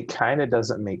kind of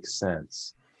doesn't make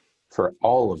sense for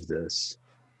all of this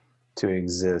to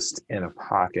exist in a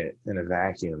pocket, in a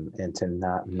vacuum, and to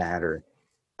not matter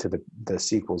to the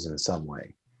sequels in some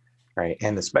way, right?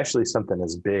 And especially something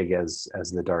as big as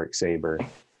the Darksaber.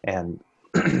 And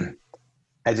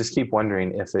I just keep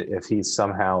wondering if he's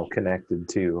somehow connected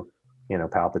to,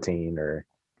 Palpatine, or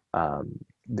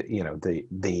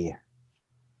the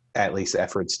at least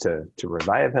efforts to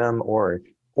revive him, or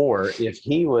if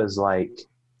he was like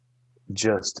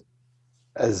just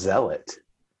a zealot.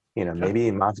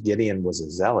 Maybe Moff Gideon was a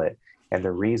zealot, and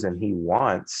the reason he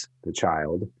wants the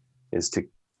child is to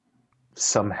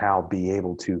somehow be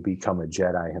able to become a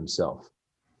Jedi himself.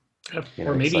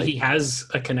 Or maybe he has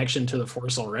a connection to the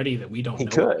Force already that we don't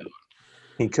know.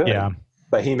 He could. Yeah.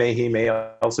 But he may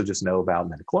also just know about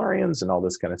midichlorians and all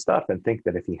this kind of stuff, and think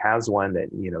that if he has one, that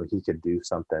he could do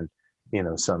something,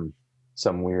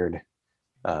 some weird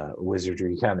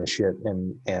wizardry kind of shit,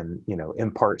 and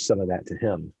impart some of that to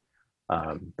him.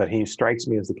 But he strikes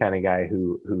me as the kind of guy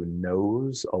who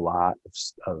knows a lot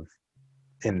of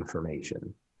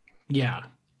information. Yeah.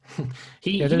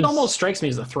 He almost strikes me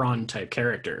as a Thrawn type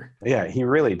character. Yeah, he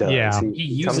really does. Yeah.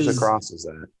 He comes across as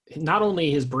that. Not only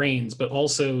his brains, but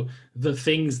also the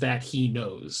things that he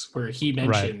knows, where he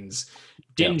mentions,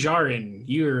 Din Djarin,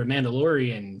 you're a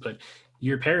Mandalorian, but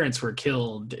your parents were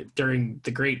killed during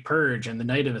the Great Purge and the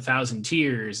Night of 1,000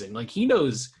 Tears. And like, he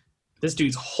knows this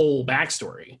dude's whole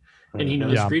backstory. And he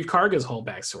knows Greef Karga's whole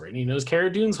backstory. And he knows Cara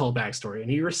Dune's whole backstory.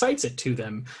 And he recites it to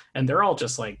them. And they're all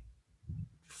just like,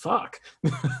 fuck.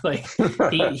 Like,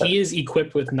 he is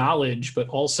equipped with knowledge, but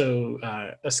also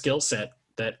a skill set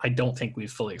that I don't think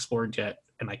we've fully explored yet.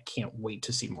 And I can't wait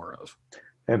to see more of.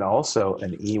 And also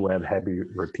an E-Web heavy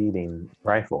repeating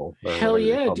rifle. Hell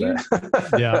yeah, dude.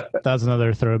 Yeah, that's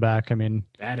another throwback. I mean,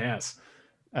 badass.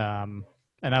 And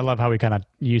I love how he kind of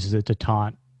uses it to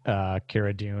taunt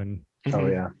Cara Dune. Oh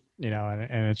yeah.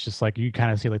 And it's just like, you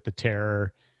kind of see like the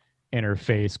terror in her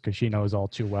face, because she knows all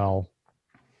too well,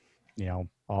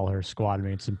 all her squad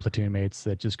mates and platoon mates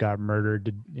that just got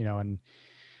murdered, and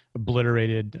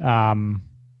obliterated. Something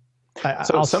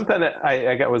that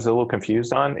I was a little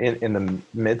confused on in the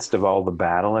midst of all the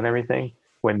battle and everything,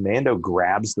 when Mando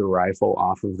grabs the rifle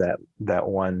off of that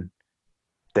one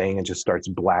thing and just starts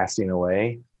blasting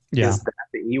away. Yeah. Is that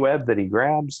the E-Web that he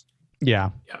grabs?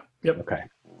 Yeah. Yep. Okay.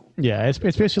 Yeah, it's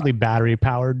basically battery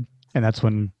powered, and that's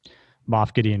when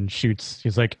Moff Gideon shoots.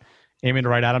 He's like aiming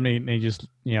right at him, and he just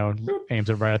aims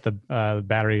it right at the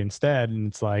battery instead, and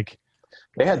it's like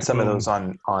they had some boom. of those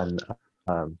on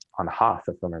Hoth,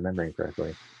 if I'm remembering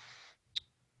correctly.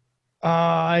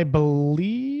 I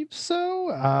believe so.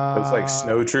 It's like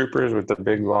snow troopers with the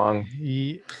big long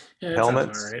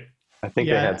helmets. Right. I think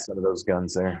they had some of those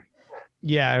guns there.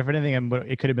 Yeah, if anything,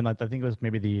 it could have been like, I think it was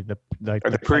maybe the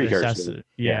predecessor.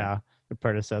 Yeah, the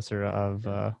predecessor of.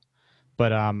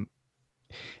 But I'm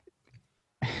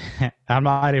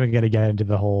not even going to get into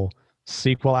the whole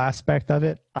sequel aspect of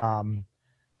it.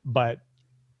 But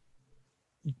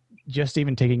just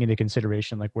even taking into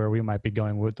consideration like where we might be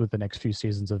going with the next few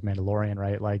seasons of Mandalorian,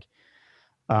 right? Like,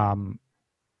 I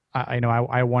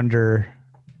wonder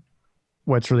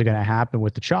what's really going to happen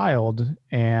with the child,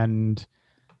 and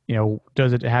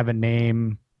does it have a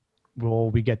name? Will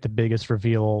we get the biggest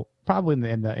reveal probably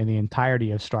in the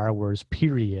entirety of Star Wars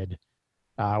period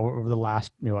over the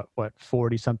last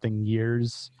 40 something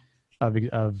years of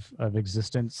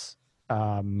existence?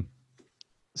 I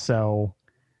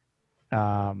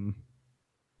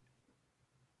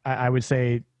would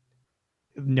say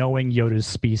knowing Yoda's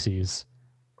species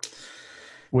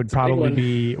would probably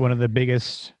be one of the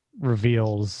biggest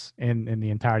reveals in the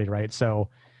entirety, right? So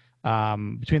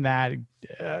between that,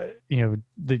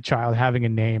 the child having a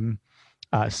name,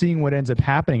 seeing what ends up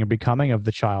happening or becoming of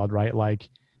the child, right? Like,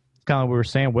 it's kind of what we were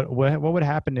saying. What would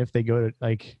happen if they go to,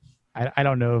 like, I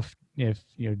don't know if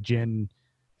Jin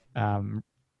or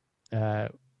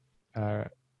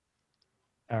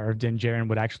Din Djarin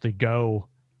would actually go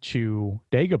to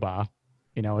Dagobah.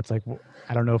 It's like,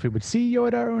 I don't know if he would see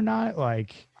Yoda or not.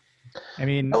 Like, I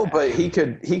mean, but he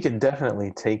could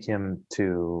definitely take him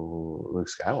to Luke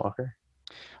Skywalker.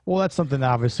 Well, that's something that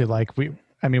obviously, like,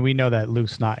 we know that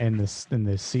Luke's not in this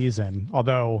season,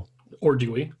 although, or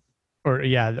do we? Or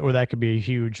that could be a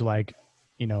huge, like,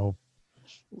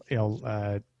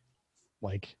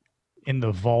 like in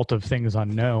the vault of things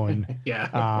unknown.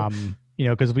 Yeah.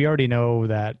 Because we already know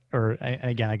that, and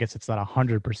again, I guess it's not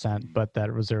 100%, but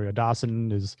that Rosario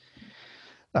Dawson is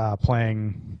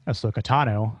playing Ahsoka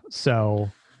Tano,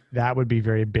 so that would be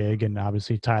very big, and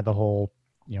obviously tie the whole,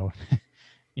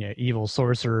 evil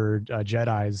sorcerer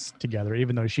Jedis together.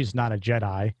 Even though she's not a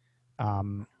Jedi,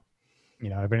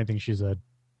 if anything, she's a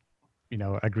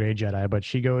gray Jedi. But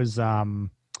she goes, oh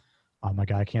my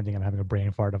god, I can't think. I'm having a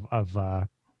brain fart of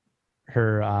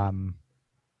her.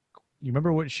 You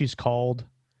remember what she's called?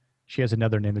 She has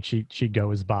another name that she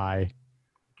goes by.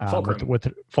 Fulcrum.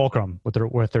 With Fulcrum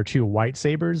with their two white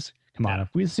sabers. Come on, if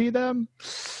we see them,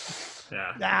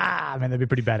 man, that'd be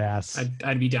pretty badass.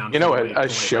 I'd be down. A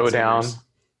showdown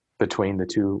between the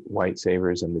two white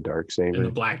sabers and the dark saber and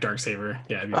the black dark saber.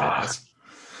 Yeah, it'd be badass.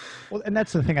 Well, and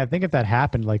that's the thing. I think if that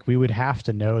happened, like, we would have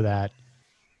to know that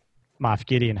Moff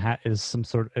Gideon has some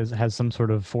sort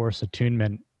of Force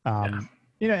attunement. And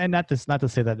not to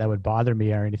say that would bother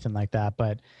me or anything like that,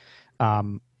 but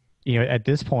at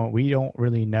this point, we don't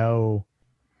really know.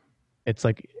 It's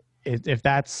like, if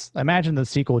that's, imagine the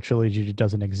sequel trilogy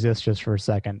doesn't exist just for a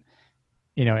second,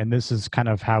 and this is kind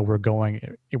of how we're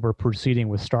proceeding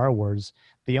with Star Wars.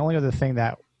 The only other thing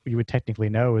that you would technically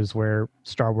know is where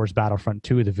Star Wars Battlefront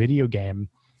 2, the video game,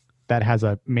 that has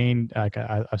a main, like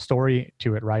a story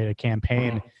to it, right? A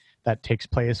campaign that takes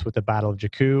place with the Battle of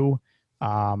Jakku.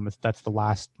 That's the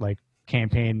last, like,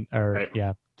 campaign, or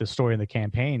the story in the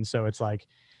campaign. So it's like,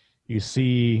 you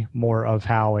see more of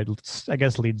how it, I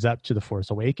guess, leads up to the Force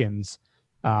Awakens,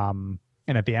 and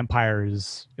that the Empire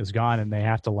is gone, and they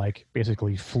have to, like,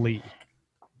 basically flee,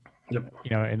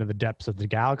 into the depths of the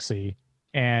galaxy.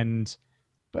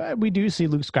 But we do see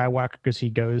Luke Skywalker, because he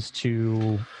goes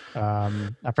to,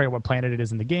 I forget what planet it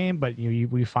is in the game, but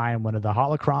we find one of the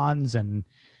holocrons, and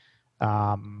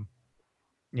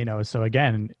so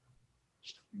again,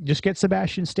 just get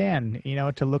Sebastian Stan,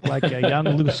 to look like a young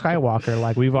Luke Skywalker.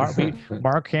 Like,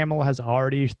 Mark Hamill has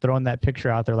already thrown that picture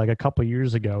out there like a couple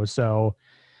years ago. So,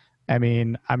 I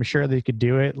mean, I'm sure they could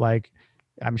do it. Like,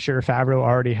 I'm sure Favreau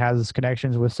already has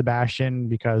connections with Sebastian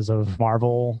because of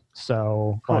Marvel.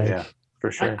 So, for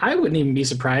sure. I wouldn't even be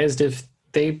surprised if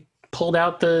they pulled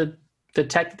out the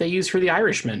tech that they use for the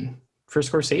Irishman for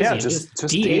Scorsese. Yeah, just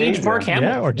de-age Mark Hamill.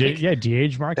 Yeah, or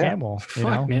de-age Mark Hamill.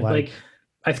 Fuck, man.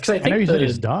 Because I think I know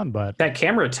he's done, but that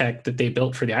camera tech that they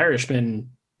built for the Irishman,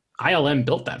 ILM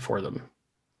built that for them.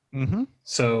 Mm-hmm.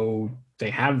 So they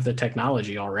have the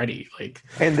technology already. Like,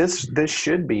 and this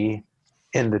should be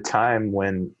in the time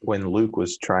when Luke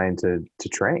was trying to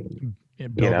train.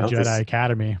 Build a Jedi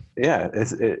Academy. Yeah,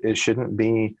 it shouldn't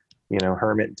be,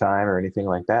 hermit time or anything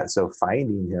like that. So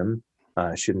finding him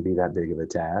shouldn't be that big of a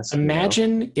task.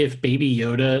 Imagine if Baby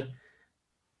Yoda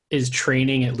is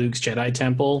training at Luke's Jedi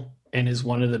Temple and is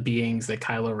one of the beings that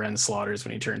Kylo Ren slaughters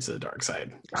when he turns to the dark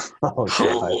side. Oh,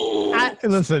 God.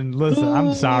 Listen,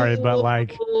 I'm sorry, but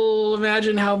like,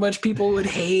 imagine how much people would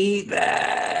hate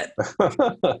that.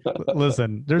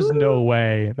 Listen, there's no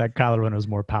way that Kylo Ren was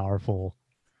more powerful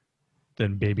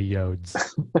than Baby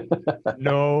Yoda's.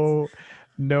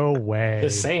 No way.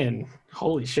 Just saying,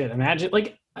 holy shit. Imagine,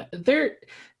 like, I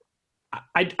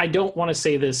don't want to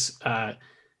say this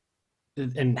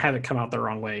and have it come out the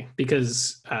wrong way,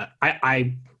 because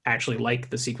I actually like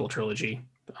the sequel trilogy,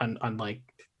 unlike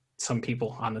some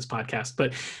people on this podcast.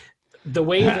 But the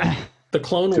way that the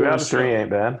Clone Wars 2 out of 3 ain't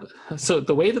bad. So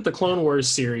the way that the Clone Wars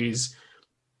series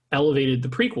elevated the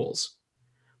prequels,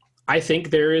 I think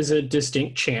there is a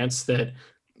distinct chance that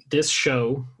this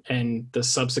show and the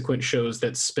subsequent shows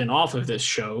that spin off of this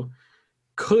show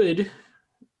could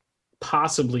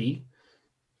possibly,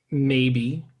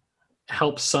 maybe,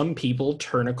 help some people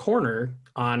turn a corner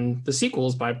on the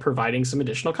sequels by providing some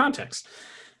additional context.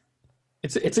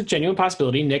 It's a genuine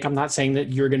possibility. Nick, I'm not saying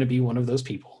that you're going to be one of those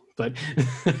people, but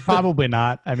probably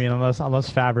not. I mean, unless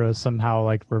Favreau somehow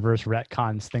like reverse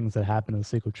retcons things that happen in the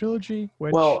sequel trilogy.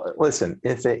 Well, listen,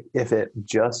 if it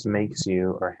just makes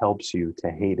you or helps you to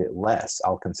hate it less,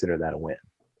 I'll consider that a win.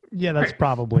 Yeah, that's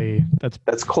probably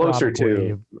that's closer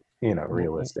to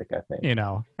realistic, I think.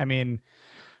 I mean,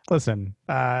 listen,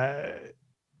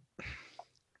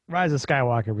 Rise of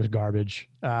Skywalker was garbage.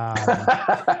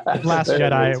 Last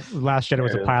Jedi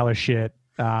was a pile of shit.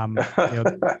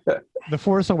 The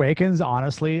Force Awakens,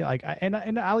 honestly, like,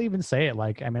 and I'll even say it,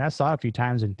 like, I mean, I saw it a few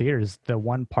times in theaters. The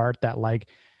one part that, like,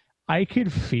 I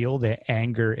could feel the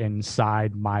anger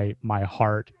inside my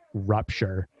heart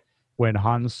rupture when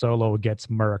Han Solo gets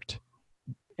murked,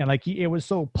 and like it was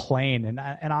so plain,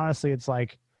 and honestly, it's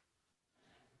like,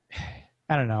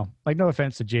 I don't know, like, no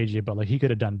offense to JJ, but like, he could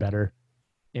have done better.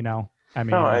 I mean, no,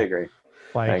 I agree.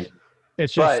 Like,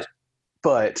 it's just,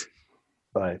 but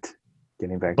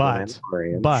getting back to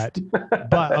Mandalorian.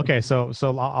 But okay, so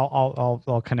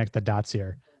I'll connect the dots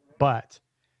here. But,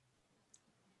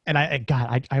 and I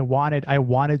wanted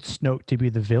Snoke to be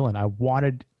the villain.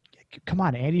 Come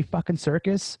on, Andy fucking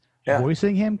Serkis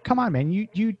voicing him. Come on, man, you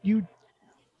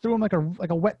threw him like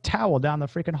a wet towel down the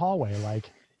freaking hallway,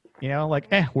 like,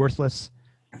 worthless.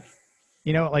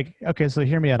 Like, okay, so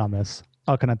hear me out on this.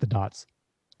 I'll connect the dots.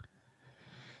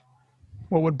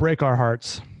 What would break our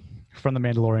hearts from the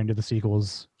Mandalorian to the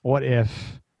sequels? What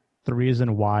if the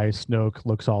reason why Snoke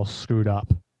looks all screwed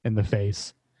up in the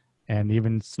face, and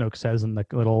even Snoke says in the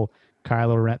little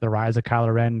Kylo Ren, the Rise of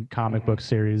Kylo Ren comic book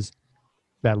series,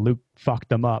 that Luke fucked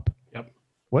them up? Yep.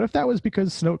 What if that was because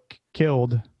Snoke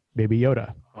killed Baby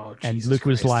Yoda? Oh, and Luke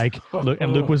was like,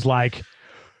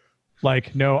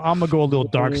 no, I'm gonna go a little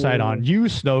dark side on you,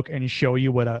 Snoke, and show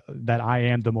you that I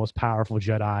am the most powerful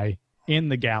Jedi in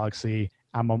the galaxy.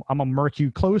 I'm gonna murk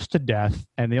you close to death,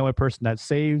 and the only person that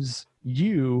saves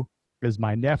you is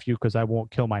my nephew, because I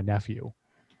won't kill my nephew.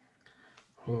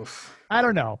 Oof. I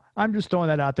don't know. I'm just throwing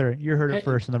that out there. You heard it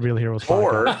first in the Real Heroes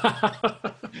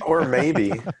podcast. Or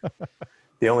maybe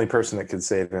the only person that could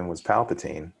save him was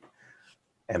Palpatine,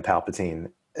 and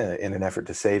Palpatine, in an effort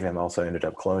to save him, also ended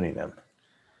up cloning him.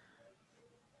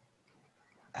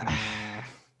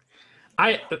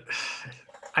 I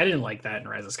didn't like that in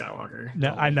Rise of Skywalker.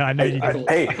 No, I know.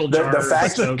 The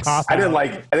fact I didn't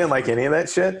like any of that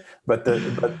shit. But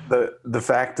the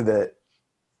fact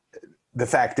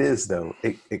is, though,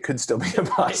 it could still be a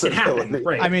possibility. Happened,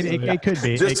 right? I mean, it could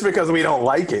be. Just because we don't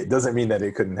like it doesn't mean that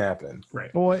it couldn't happen.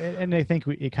 Right. Well, and I think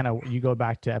you go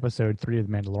back to episode 3 of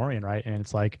The Mandalorian, right? And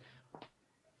it's like,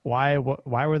 why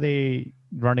were they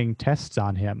running tests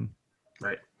on him?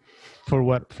 Right. For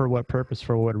what purpose?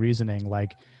 For what reasoning?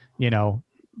 Like, if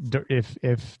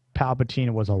Palpatine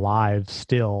was alive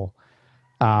still,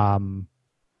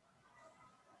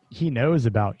 he knows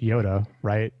about Yoda,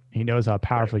 right? He knows how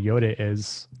powerful Yoda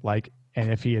is. Like, and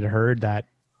if he had heard that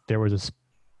there was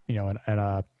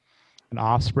an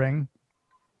offspring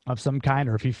of some kind,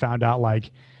 or if he found out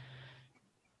like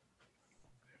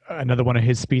another one of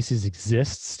his species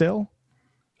exists still,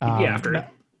 after it.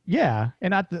 Yeah,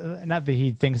 and not that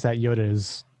he thinks that Yoda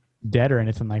is dead or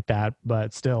anything like that,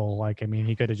 but still, like, I mean,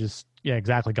 he could have just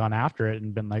gone after it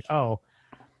and been like, oh,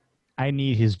 I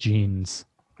need his genes.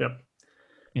 Yep.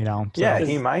 you know. So. Yeah,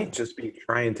 he might just be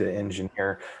trying to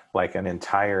engineer like an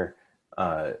entire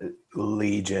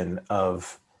legion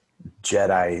of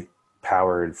Jedi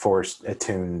powered, force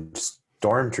attuned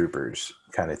stormtroopers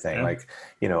kind of thing. Yeah. Like,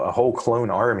 you know, a whole clone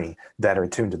army that are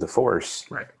attuned to the force.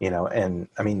 Right. You know, and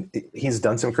I mean, he's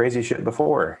done some crazy shit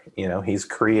before. You know, he's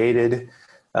created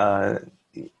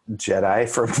Jedi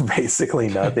from basically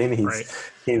nothing.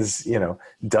 He's you know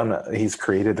he's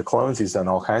created the clones. He's done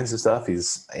all kinds of stuff.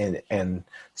 And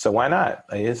so why not?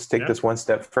 I just take this one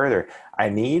step further. I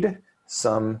need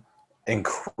some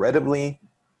incredibly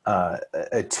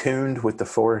attuned with the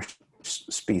Force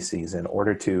species in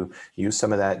order to use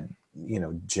some of that, you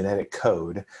know, genetic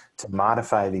code to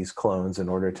modify these clones in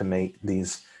order to make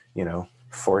these, you know,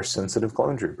 Force sensitive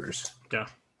clone troopers. Yeah,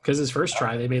 because his first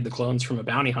try, they made the clones from a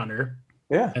bounty hunter.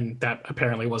 Yeah. And that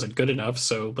apparently wasn't good enough,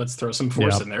 so let's throw some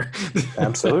Force in there.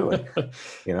 Absolutely.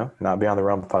 You know, not beyond the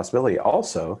realm of possibility.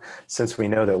 Also, since we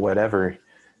know that whatever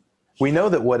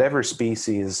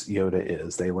species Yoda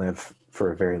is, they live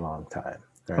for a very long time.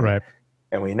 Right.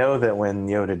 And we know that when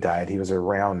Yoda died, he was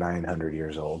around 900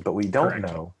 years old, but we don't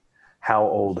know how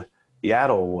old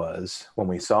Yaddle was when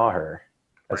we saw her,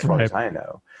 as far as I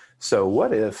know. So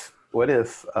what if,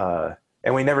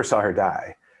 and we never saw her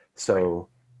die. So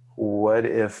what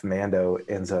if Mando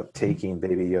ends up taking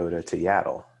Baby Yoda to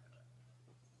Yaddle?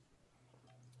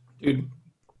 Dude,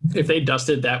 if they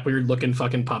dusted that weird looking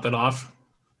fucking puppet off,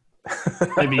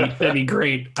 that'd be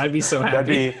great. I'd be so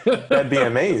happy. That'd be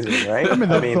amazing, right? I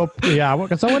mean, yeah.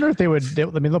 Because I wonder if they would.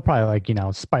 They'll probably like, you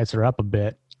know, spice her up a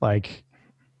bit, like,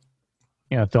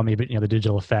 you know, throw me, you know, the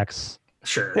digital effects.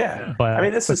 Sure. Yeah. But I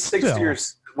mean, this is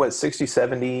 60,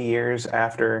 70 years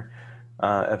after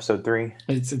episode 3.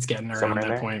 It's getting around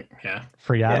that point. Yeah.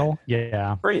 For Yaddle,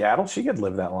 yeah. For Yaddle, she could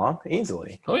live that long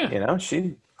easily. Oh yeah. You know,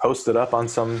 she posted up on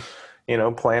some, you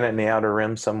know, planet in the outer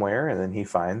rim somewhere, and then he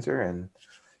finds her, and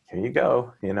here you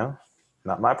go. You know,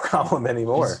 not my problem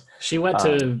anymore. She went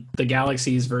to the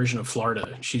galaxy's version of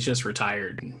Florida. She's just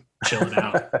retired and chilling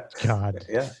out. God.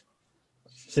 Yeah.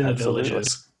 She's in the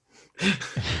villages. All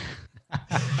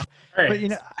right. But, you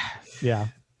know, yeah.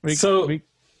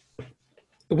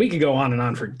 We could go on and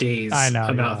on for days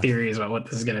about theories about what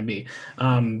this is going to be.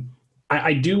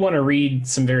 I do want to read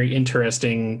some very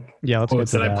interesting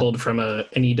quotes that I pulled from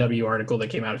an EW article that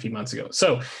came out a few months ago.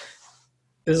 So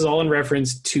this is all in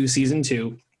reference to season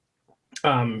 2,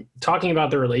 talking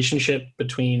about the relationship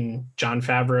between Jon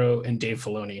Favreau and Dave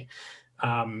Filoni.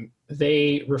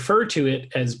 They refer to it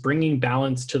as bringing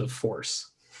balance to the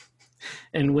Force.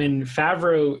 And when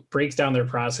Favreau breaks down their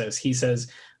process, he says,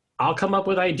 I'll come up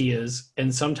with ideas,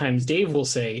 and sometimes Dave will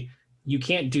say, you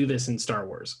can't do this in Star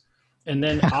Wars. And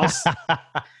then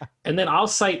I'll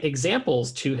cite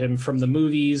examples to him from the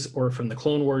movies or from the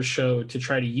Clone Wars show to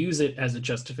try to use it as a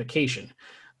justification.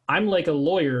 I'm like a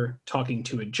lawyer talking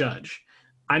to a judge.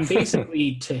 I'm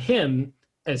basically to him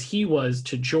as he was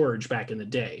to George back in the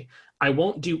day. I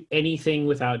won't do anything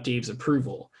without Dave's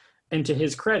approval. And to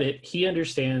his credit, he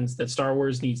understands that Star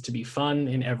Wars needs to be fun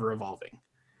and ever evolving.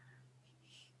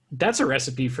 That's a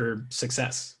recipe for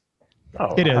success.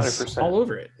 Oh, it 100%. is all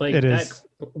over it. Like it that, is.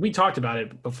 We talked about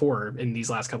it before in these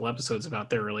last couple episodes about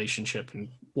their relationship and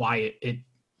why it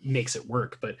makes it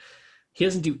work. But he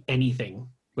doesn't do anything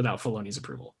without Filoni's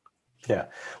approval. Yeah.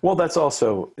 Well, that's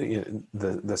also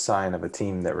the sign of a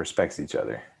team that respects each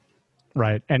other.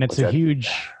 Right. And it's a huge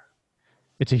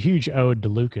ode to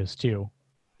Lucas too.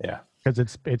 Yeah. Because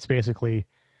it's basically,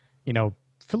 you know,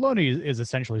 Filoni is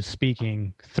essentially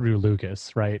speaking through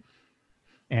Lucas, right?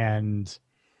 And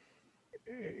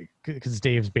because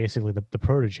Dave's basically the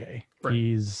protege. Right.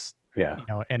 He's, you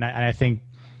know, and I think,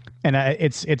 and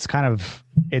it's kind of,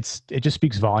 it just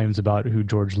speaks volumes about who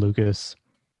George Lucas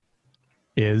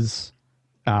is.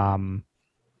 Because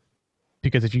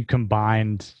if you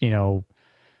combined, you know,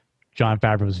 Jon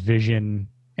Favreau's vision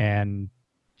and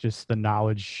just the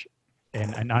knowledge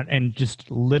and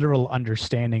just literal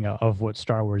understanding of what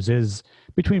Star Wars is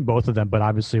between both of them, but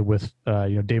obviously with you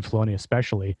know, Dave Filoni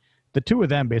especially, the two of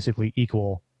them basically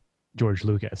equal George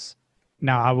Lucas.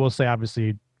 Now, I will say,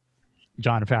 obviously,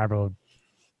 Jon Favreau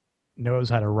knows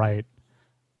how to write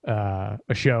a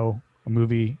show, a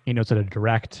movie. He knows how to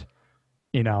direct,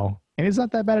 you know, and he's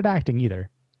not that bad at acting either,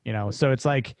 you know. So it's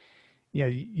like, yeah,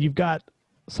 you've got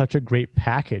such a great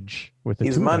package with the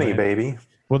He's two money, of them. baby.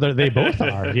 Well, they both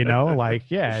are, you know, like,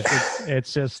 yeah,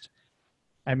 it's just,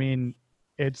 I mean,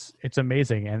 it's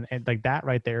amazing. And like that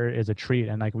right there is a treat.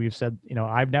 And like we've said, you know,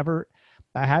 I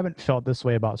haven't felt this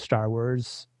way about Star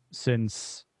Wars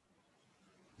since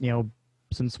when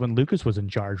Lucas was in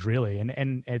charge, really.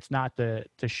 And it's not to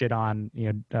shit on,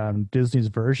 you know, Disney's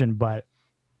version, but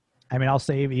I mean, I'll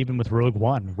say even with Rogue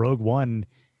One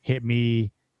hit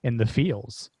me in the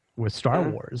feels with Star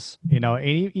Wars, and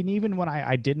even when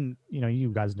I didn't,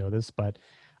 you guys know this, but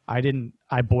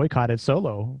I boycotted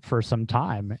Solo for some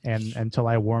time and until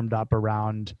I warmed up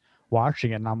around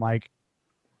watching it. And I'm like,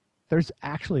 there's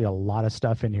actually a lot of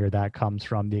stuff in here that comes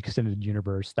from the extended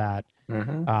universe that,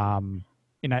 and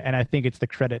I think it's the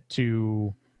credit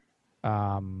to,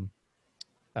 oh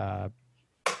my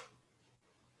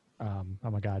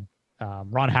God,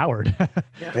 Ron Howard.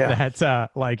 That's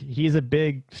like, he's a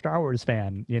big Star Wars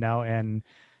fan, and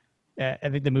I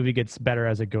think the movie gets better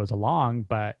as it goes along,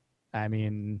 but I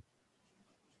mean,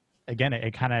 again,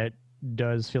 it kind of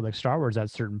does feel like Star Wars at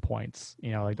certain points,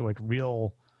 like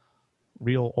real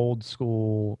old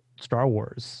school Star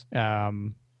Wars.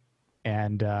 And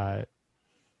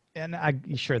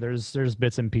sure, there's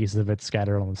bits and pieces of it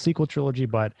scattered on the sequel trilogy,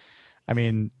 but I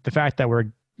mean, the fact that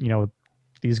we're,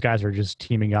 these guys are just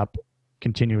teaming up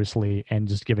continuously and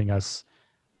just giving us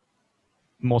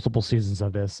multiple seasons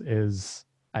of this is,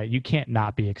 you can't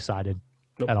not be excited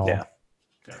at all. Yeah.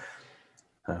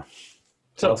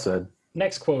 So, well said.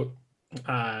 Next quote,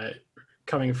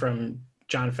 coming from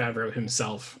Jon Favreau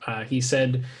himself. He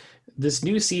said, "This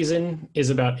new season is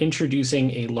about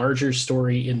introducing a larger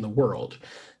story in the world.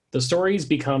 The stories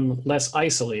become less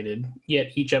isolated,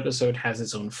 yet each episode has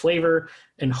its own flavor,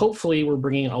 and hopefully we're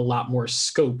bringing a lot more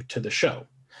scope to the show."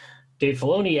 Dave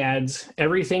Filoni adds,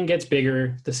 "Everything gets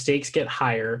bigger, the stakes get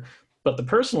higher, but the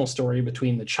personal story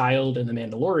between the child and the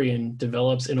Mandalorian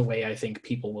develops in a way I think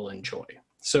people will enjoy."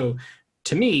 So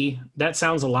to me, that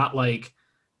sounds a lot like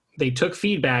they took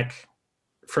feedback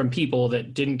from people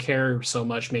that didn't care so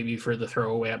much maybe for the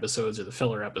throwaway episodes or the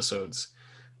filler episodes,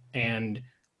 and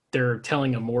they're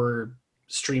telling a more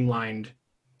streamlined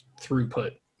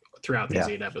throughput throughout these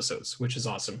 8 episodes, which is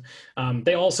awesome.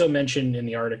 They also mentioned in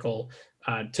the article,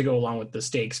 to go along with the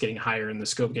stakes getting higher and the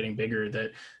scope getting bigger,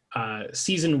 that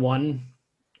season 1,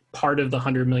 part of the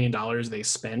 $100 million they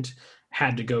spent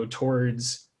had to go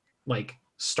towards like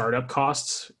startup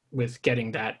costs with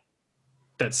getting that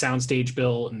soundstage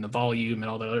bill and the volume and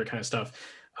all that other kind of stuff.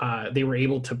 They were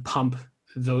able to pump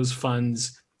those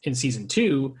funds in season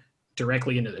 2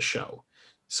 directly into the show.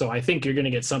 So I think you're going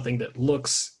to get something that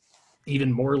looks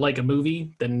even more like a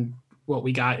movie than what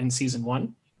we got in season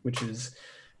 1, which is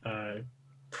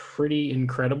pretty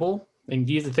incredible. And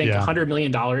you have to think $100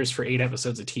 million for 8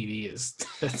 episodes of TV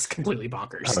that's completely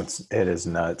bonkers. It is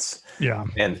nuts. Yeah.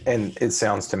 And it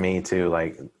sounds to me too,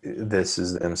 like this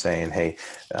is them saying, hey,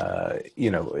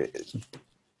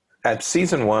 at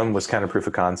season 1 was kind of proof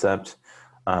of concept.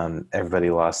 Everybody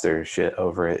lost their shit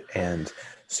over it. And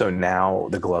so now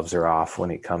the gloves are off when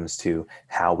it comes to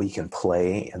how we can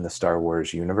play in the Star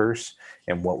Wars universe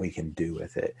and what we can do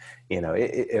with it.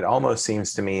 It almost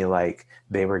seems to me like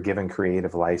they were given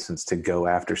creative license to go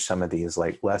after some of these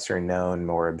like lesser known,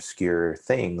 more obscure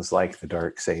things like the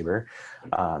Darksaber.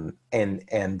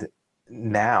 And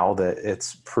now that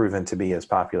it's proven to be as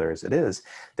popular as it is,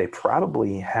 they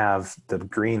probably have the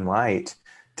green light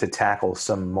to tackle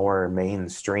some more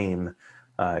mainstream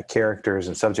characters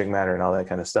and subject matter and all that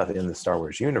kind of stuff in the Star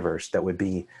Wars universe that would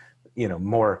be,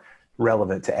 more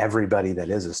relevant to everybody that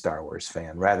is a Star Wars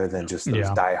fan rather than just those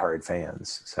diehard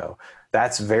fans. So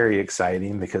that's very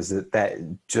exciting because that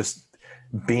just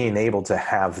being able to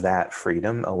have that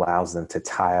freedom allows them to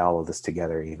tie all of this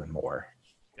together even more.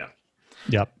 Yeah.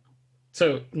 Yep.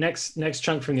 So next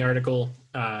chunk from the article,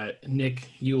 Nick,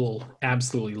 you'll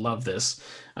absolutely love this.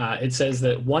 It says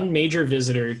that one major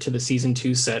visitor to the season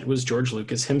 2 set was George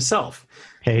Lucas himself,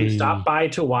 who stopped by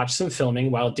to watch some filming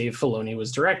while Dave Filoni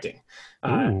was directing.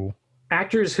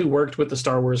 Actors who worked with the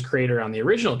Star Wars creator on the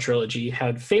original trilogy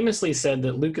had famously said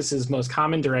that Lucas's most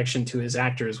common direction to his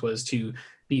actors was to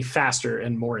be faster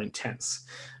and more intense.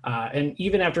 And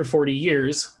even after 40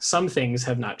 years, some things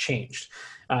have not changed.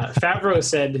 Favreau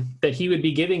said that he would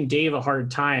be giving Dave a hard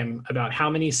time about how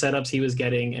many setups he was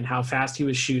getting and how fast he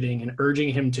was shooting and urging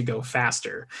him to go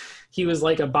faster. He was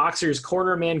like a boxer's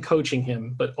corner man coaching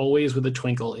him, but always with a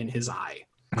twinkle in his eye.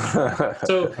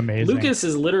 So amazing. Lucas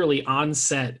is literally on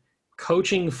set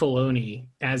coaching Filoni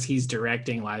as he's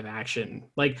directing live action.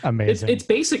 Like amazing. It's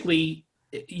basically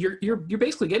you're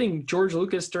basically getting George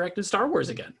Lucas directed Star Wars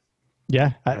again.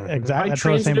 Yeah, exactly. That's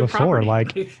what I was saying before.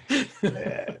 Like,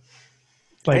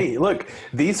 hey, look,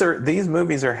 these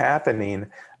movies are happening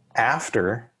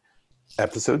after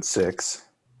Episode 6.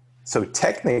 So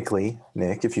technically,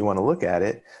 Nick, if you want to look at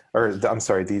it, or I'm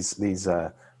sorry, these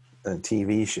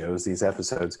TV shows, these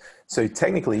episodes. So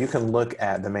technically, you can look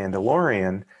at The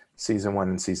Mandalorian season 1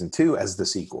 and season 2 as the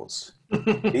sequels.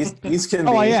 He's can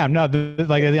Oh, be. I am. No,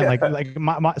 like again, like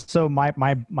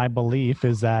my belief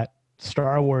is that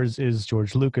Star Wars is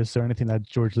George Lucas, or anything that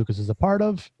George Lucas is a part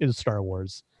of is Star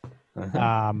Wars.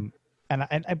 Mhm.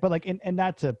 But like, and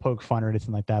not to poke fun or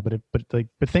anything like that, but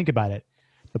think about it: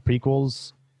 the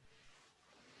prequels,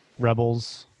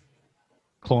 Rebels,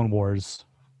 Clone Wars,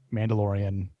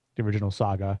 Mandalorian, the original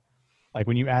saga. Like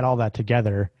when you add all that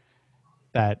together,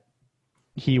 that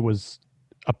he was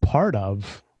a part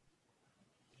of,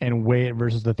 and weigh it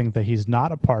versus the things that he's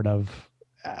not a part of.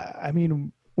 I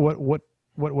mean, what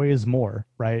weighs more,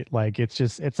 right? Like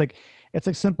it's like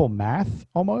simple math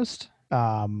almost.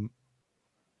 Was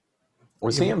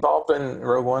he involved in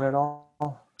Rogue One at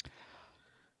all?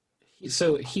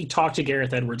 So he talked to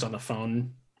Gareth Edwards on the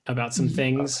phone about some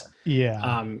things.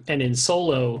 Yeah. And in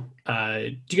Solo,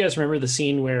 do you guys remember the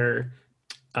scene where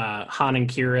Han and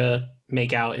Kira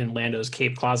make out in Lando's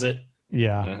cape closet?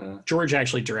 Yeah. Mm-hmm. George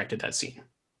actually directed that scene.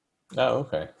 Oh,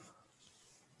 okay.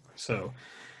 So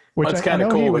that's kind of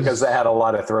cool because they had a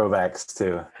lot of throwbacks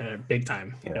too. Big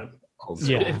time. Yeah.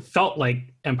 It felt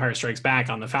like Empire Strikes Back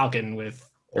on the Falcon with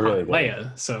Han and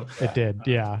Leia. So it did.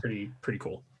 Yeah. Pretty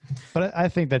cool. But I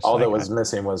think that's all that was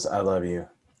missing was "I love you."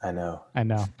 I know.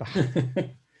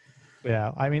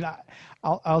 Yeah, I mean,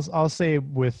 I'll say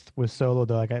with Solo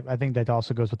though, like I think that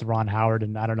also goes with Ron Howard,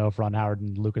 and I don't know if Ron Howard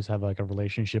and Lucas have like a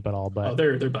relationship at all, but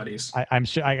they're buddies. I'm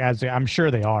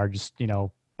sure they are. Just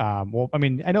well, I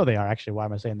mean, I know they are actually. Why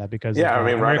am I saying that? Because I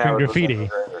mean, Ron American Howard Graffiti.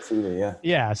 Yeah.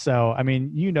 Yeah. So I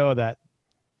mean, that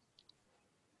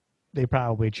they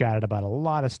probably chatted about a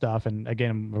lot of stuff, and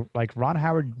again, like Ron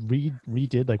Howard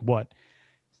redid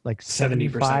like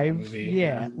 75.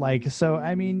 Yeah. Like, so,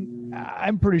 I mean,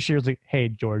 I'm pretty sure it's like, hey,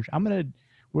 George, what do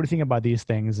you think about these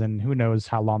things? And who knows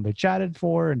how long they chatted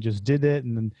for and just did it.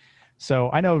 And then,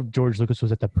 so I know George Lucas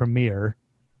was at the premiere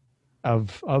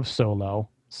of Solo.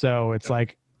 So it's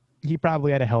like, he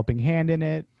probably had a helping hand in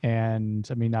it. And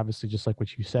I mean, obviously just like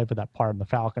what you said for that part on the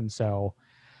Falcon. So,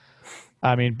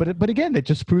 I mean, but again, it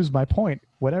just proves my point.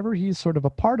 Whatever he's sort of a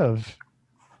part of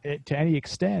it to any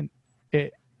extent,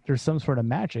 there's some sort of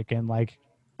magic, and like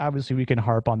obviously we can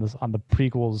harp on the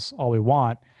prequels all we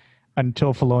want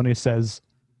until Filoni says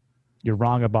you're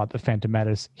wrong about the Phantom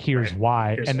Menace. Here's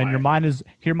why, and then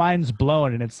your mind's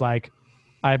blown, and it's like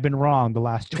I've been wrong the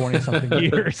last 20 something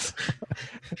years,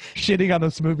 shitting on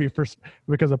this movie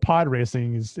because of pod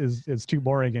racing is too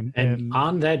boring. And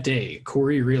on that day,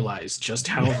 Corey realized just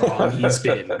how wrong he's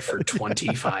been for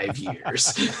 25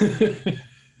 years.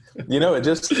 It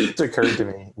just occurred to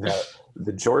me that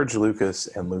the George Lucas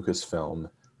and Lucasfilm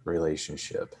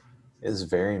relationship is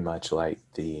very much like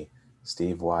the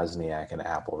Steve Wozniak and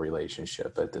Apple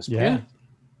relationship at this point. Yeah,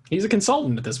 he's a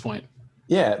consultant at this point.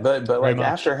 Yeah, but like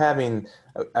after having,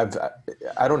 I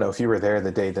don't know if you were there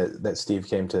the day that Steve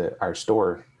came to our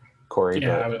store, Corey.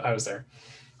 Yeah, I was there.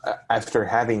 After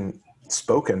having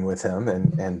spoken with him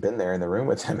and been there in the room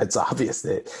with him, it's obvious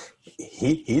that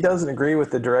he doesn't agree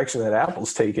with the direction that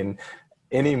Apple's taken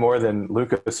any more than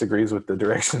Lucas agrees with the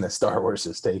direction that Star Wars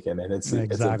has taken. And it's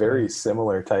a very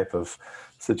similar type of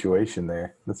situation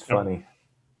there. That's funny.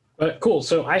 But cool.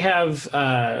 So I have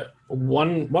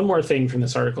one more thing from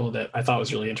this article that I thought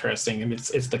was really interesting. And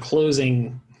it's the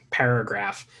closing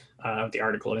paragraph of the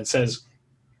article. And it says,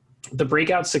 the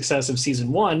breakout success of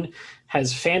season 1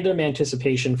 has fandom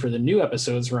anticipation for the new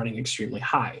episodes running extremely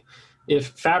high.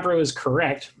 If Favreau is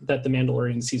correct that The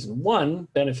Mandalorian season 1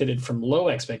 benefited from low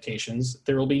expectations,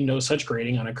 there will be no such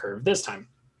grading on a curve this time.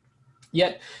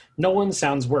 Yet, no one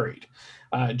sounds worried.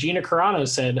 Gina Carano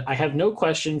said, I have no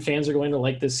question fans are going to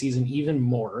like this season even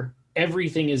more.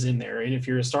 Everything is in there, and if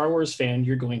you're a Star Wars fan,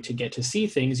 you're going to get to see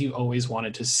things you always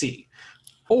wanted to see.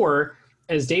 Or,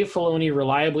 as Dave Filoni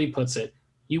reliably puts it,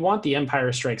 you want The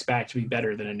Empire Strikes Back to be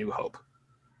better than A New Hope.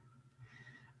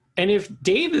 And if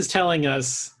Dave is telling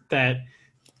us that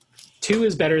 2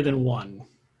 is better than 1,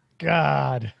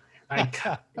 God,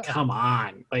 come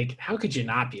on! Like, how could you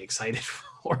not be excited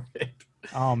for it?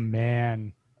 Oh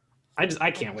man,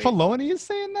 I can't wait. Filoni is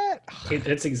saying that.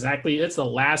 It's the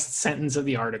last sentence of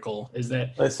the article is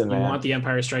that you want The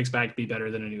Empire Strikes Back to be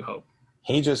better than A New Hope.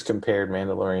 He just compared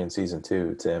Mandalorian season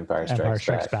 2 to Empire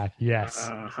Strikes Back. Yes,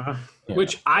 yeah.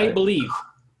 Which I believe,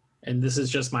 and this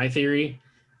is just my theory.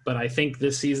 But I think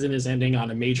this season is ending on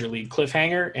a major league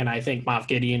cliffhanger, and I think Moff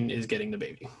Gideon is getting the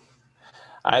baby.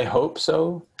 I hope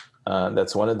so.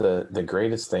 That's one of the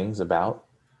greatest things about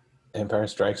Empire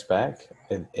Strikes Back.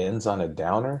 It ends on a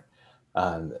downer.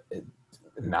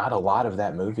 Not a lot of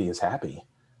that movie is happy,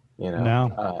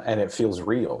 No. And it feels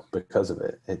real because of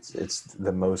it. It's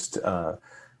the most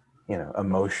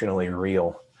emotionally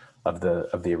real of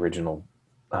the original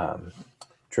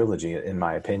trilogy, in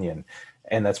my opinion.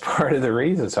 And that's part of the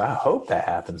reason. So I hope that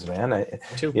happens, man.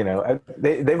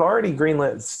 They've already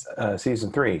greenlit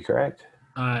season 3, correct?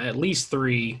 At least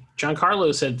 3.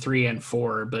 Giancarlo said 3 and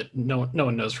 4, but no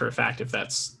one knows for a fact if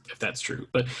that's true.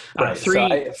 But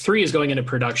Right. 3 is going into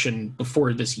production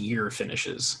before this year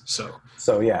finishes. So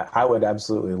yeah, I would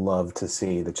absolutely love to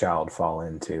see the child fall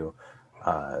into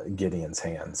Gideon's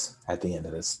hands at the end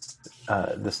of this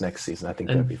next season. I think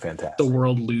that'd be fantastic. The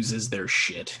world loses their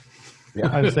shit. Yeah,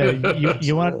 I would say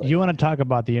you want to talk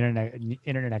about the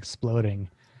internet exploding.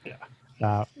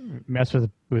 Yeah. Mess with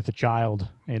the child,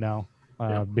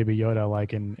 Baby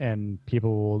Yoda, and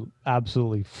people will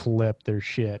absolutely flip their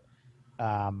shit.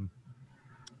 So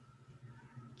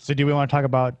do we want to talk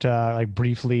about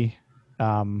briefly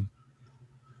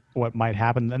what might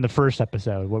happen in the first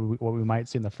episode? What we might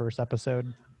see in the first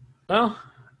episode? Well,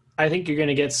 I think you're going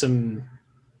to get some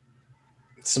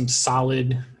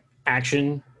solid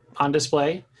action on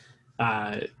display.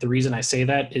 The reason I say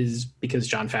that is because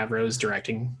Jon Favreau is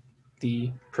directing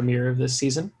the premiere of this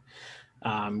season,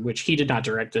 which he did not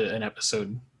direct an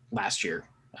episode last year.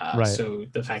 Right. So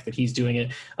the fact that he's doing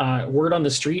it, word on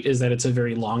the street is that it's a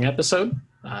very long episode.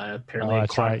 Apparently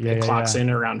it clocks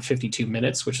in around 52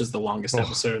 minutes, which is the longest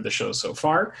episode of the show so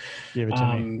far. Give it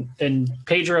to me. And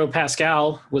Pedro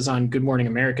Pascal was on Good Morning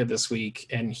America this week,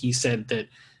 and he said that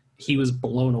he was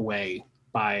blown away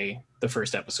by the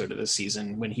first episode of this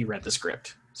season when he read the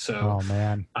script. So, oh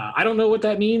man, I don't know what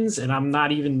that means, and I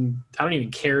don't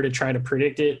even care to try to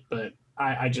predict it, but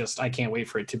I can't wait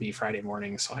for it to be Friday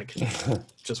morning so I can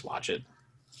just watch it.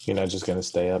 You're not just gonna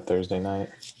stay up Thursday night?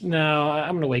 No,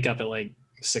 I'm gonna wake up at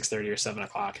 6:30 or 7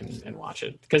 o'clock and watch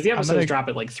it, because the episodes drop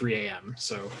at 3 a.m.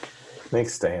 So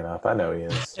Nick's staying up. I know he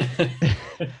is.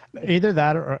 Either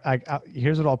that or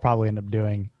here's what I'll probably end up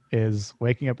doing is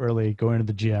waking up early, going to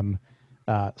the gym,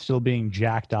 still being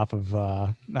jacked off of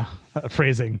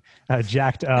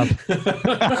jacked up.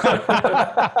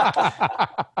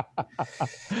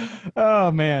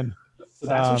 Oh man. So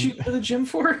that's what you go to the gym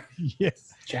for?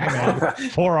 Yes. Jack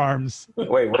forearms.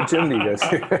 Wait, what gym do you go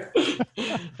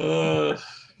to?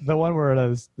 The one where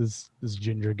this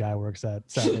ginger guy works at,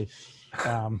 sadly.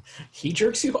 He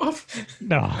jerks you off?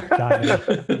 No,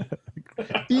 God.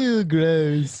 Ew,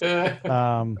 gross.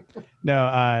 No,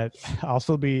 I'll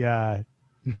still be I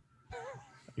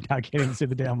can't even see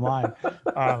the damn line.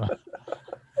 I'll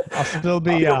still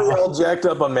be all jacked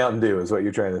up on Mountain Dew is what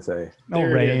you're trying to say. No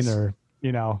rain or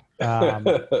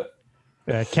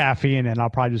caffeine, and I'll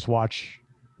probably just watch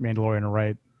Mandalorian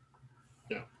right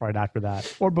after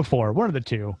that, or before, one of the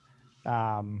two.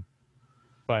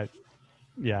 But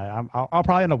yeah, I'll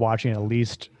probably end up watching it at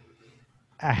least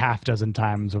a half dozen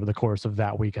times over the course of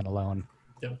that weekend alone.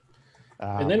 Yeah.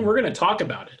 And then we're going to talk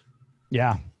about it.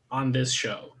 Yeah. On this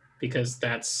show, because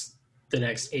that's the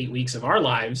next 8 weeks of our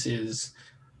lives, is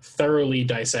thoroughly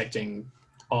dissecting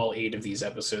all 8 of these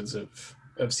episodes of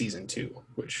season 2,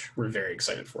 which we're very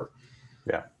excited for.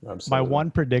 Yeah, absolutely. My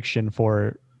one prediction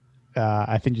for,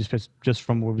 I think just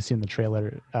from what we see in the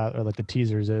trailer or the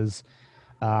teasers, is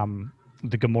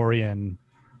the Gamorrean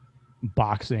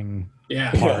boxing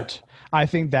part. I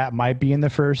think that might be in the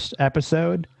first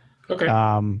episode. Okay.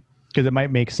 Because it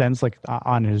might make sense,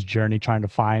 on his journey trying to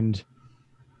find,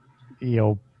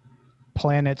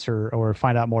 planets or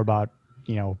find out more about,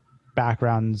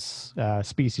 backgrounds,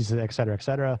 species, et cetera, et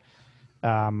cetera.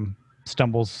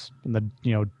 Stumbles in the,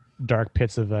 dark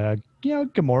pits of a,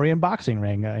 Gamorrean boxing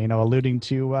ring, alluding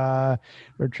to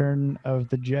Return of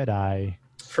the Jedi.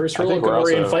 First rule of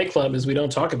Gamorrean Fight Club is we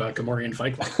don't talk about Gamorrean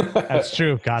Fight Club. That's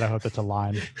true. God, I hope that's a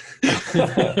line.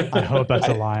 I hope that's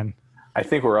a line. I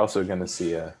think we're also going to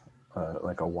see a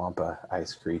Wampa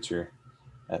ice creature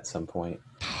at some point.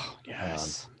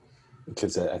 Yes.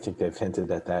 Because I think they've hinted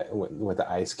at that with the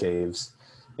ice caves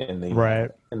in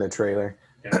the trailer.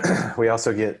 Yeah. We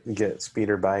also get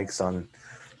speeder bikes on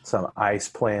some ice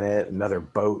planet, another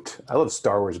boat. I love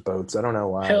Star Wars boats. I don't know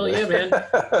why. Hell yeah, man.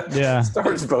 Yeah. Star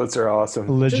Wars boats are awesome.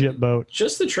 Legit boat.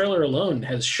 Just the trailer alone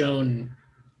has shown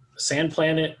sand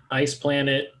planet, ice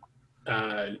planet,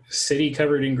 city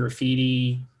covered in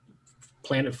graffiti,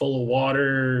 planet full of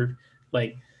water.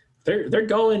 They're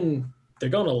going to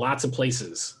lots of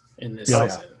places in this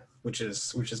season, which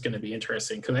is going to be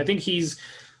interesting, because I think he's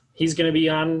going to be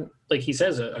on, like he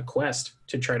says, a quest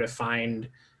to try to find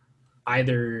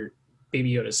either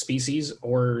Baby Yoda's species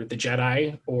or the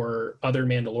Jedi or other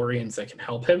Mandalorians that can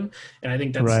help him. And I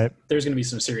think there's going to be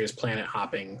some serious planet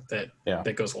hopping that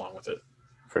goes along with it.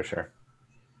 For sure.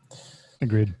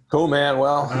 Agreed. Cool, man.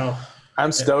 Well,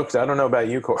 I'm stoked. I don't know about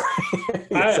you, Corey.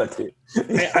 I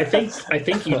think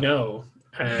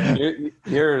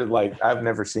You're like, I've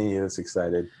never seen you this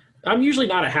excited. I'm usually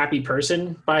not a happy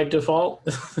person by default,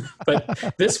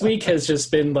 but this week has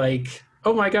just been like,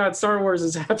 oh my God, Star Wars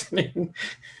is happening.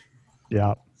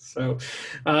 Yeah. So,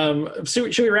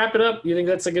 should we wrap it up? You think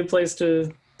that's a good place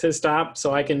to stop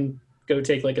so I can go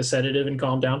take like a sedative and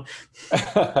calm down?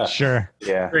 Sure.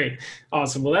 Yeah. Great.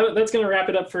 Awesome. Well, that's going to wrap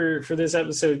it up for this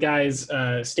episode, guys.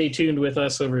 Stay tuned with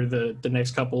us over the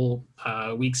next couple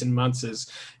weeks and months as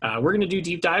we're going to do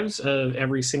deep dives of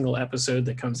every single episode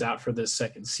that comes out for this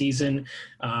second season.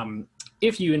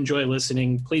 If you enjoy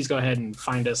listening, please go ahead and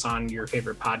find us on your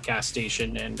favorite podcast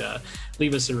station and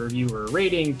leave us a review or a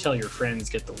rating. Tell your friends,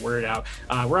 get the word out.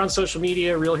 We're on social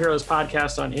media, Real Heroes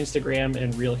Podcast on Instagram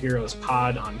and Real Heroes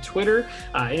Pod on Twitter.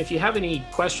 And if you have any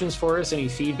questions for us, any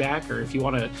feedback, or if you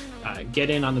want to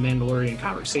get in on the Mandalorian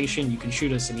conversation, you can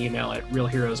shoot us an email at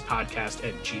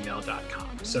realheroespodcast@gmail.com.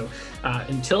 So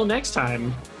until next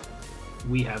time,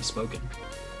 we have spoken.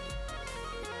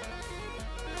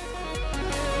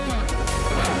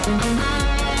 Thank you.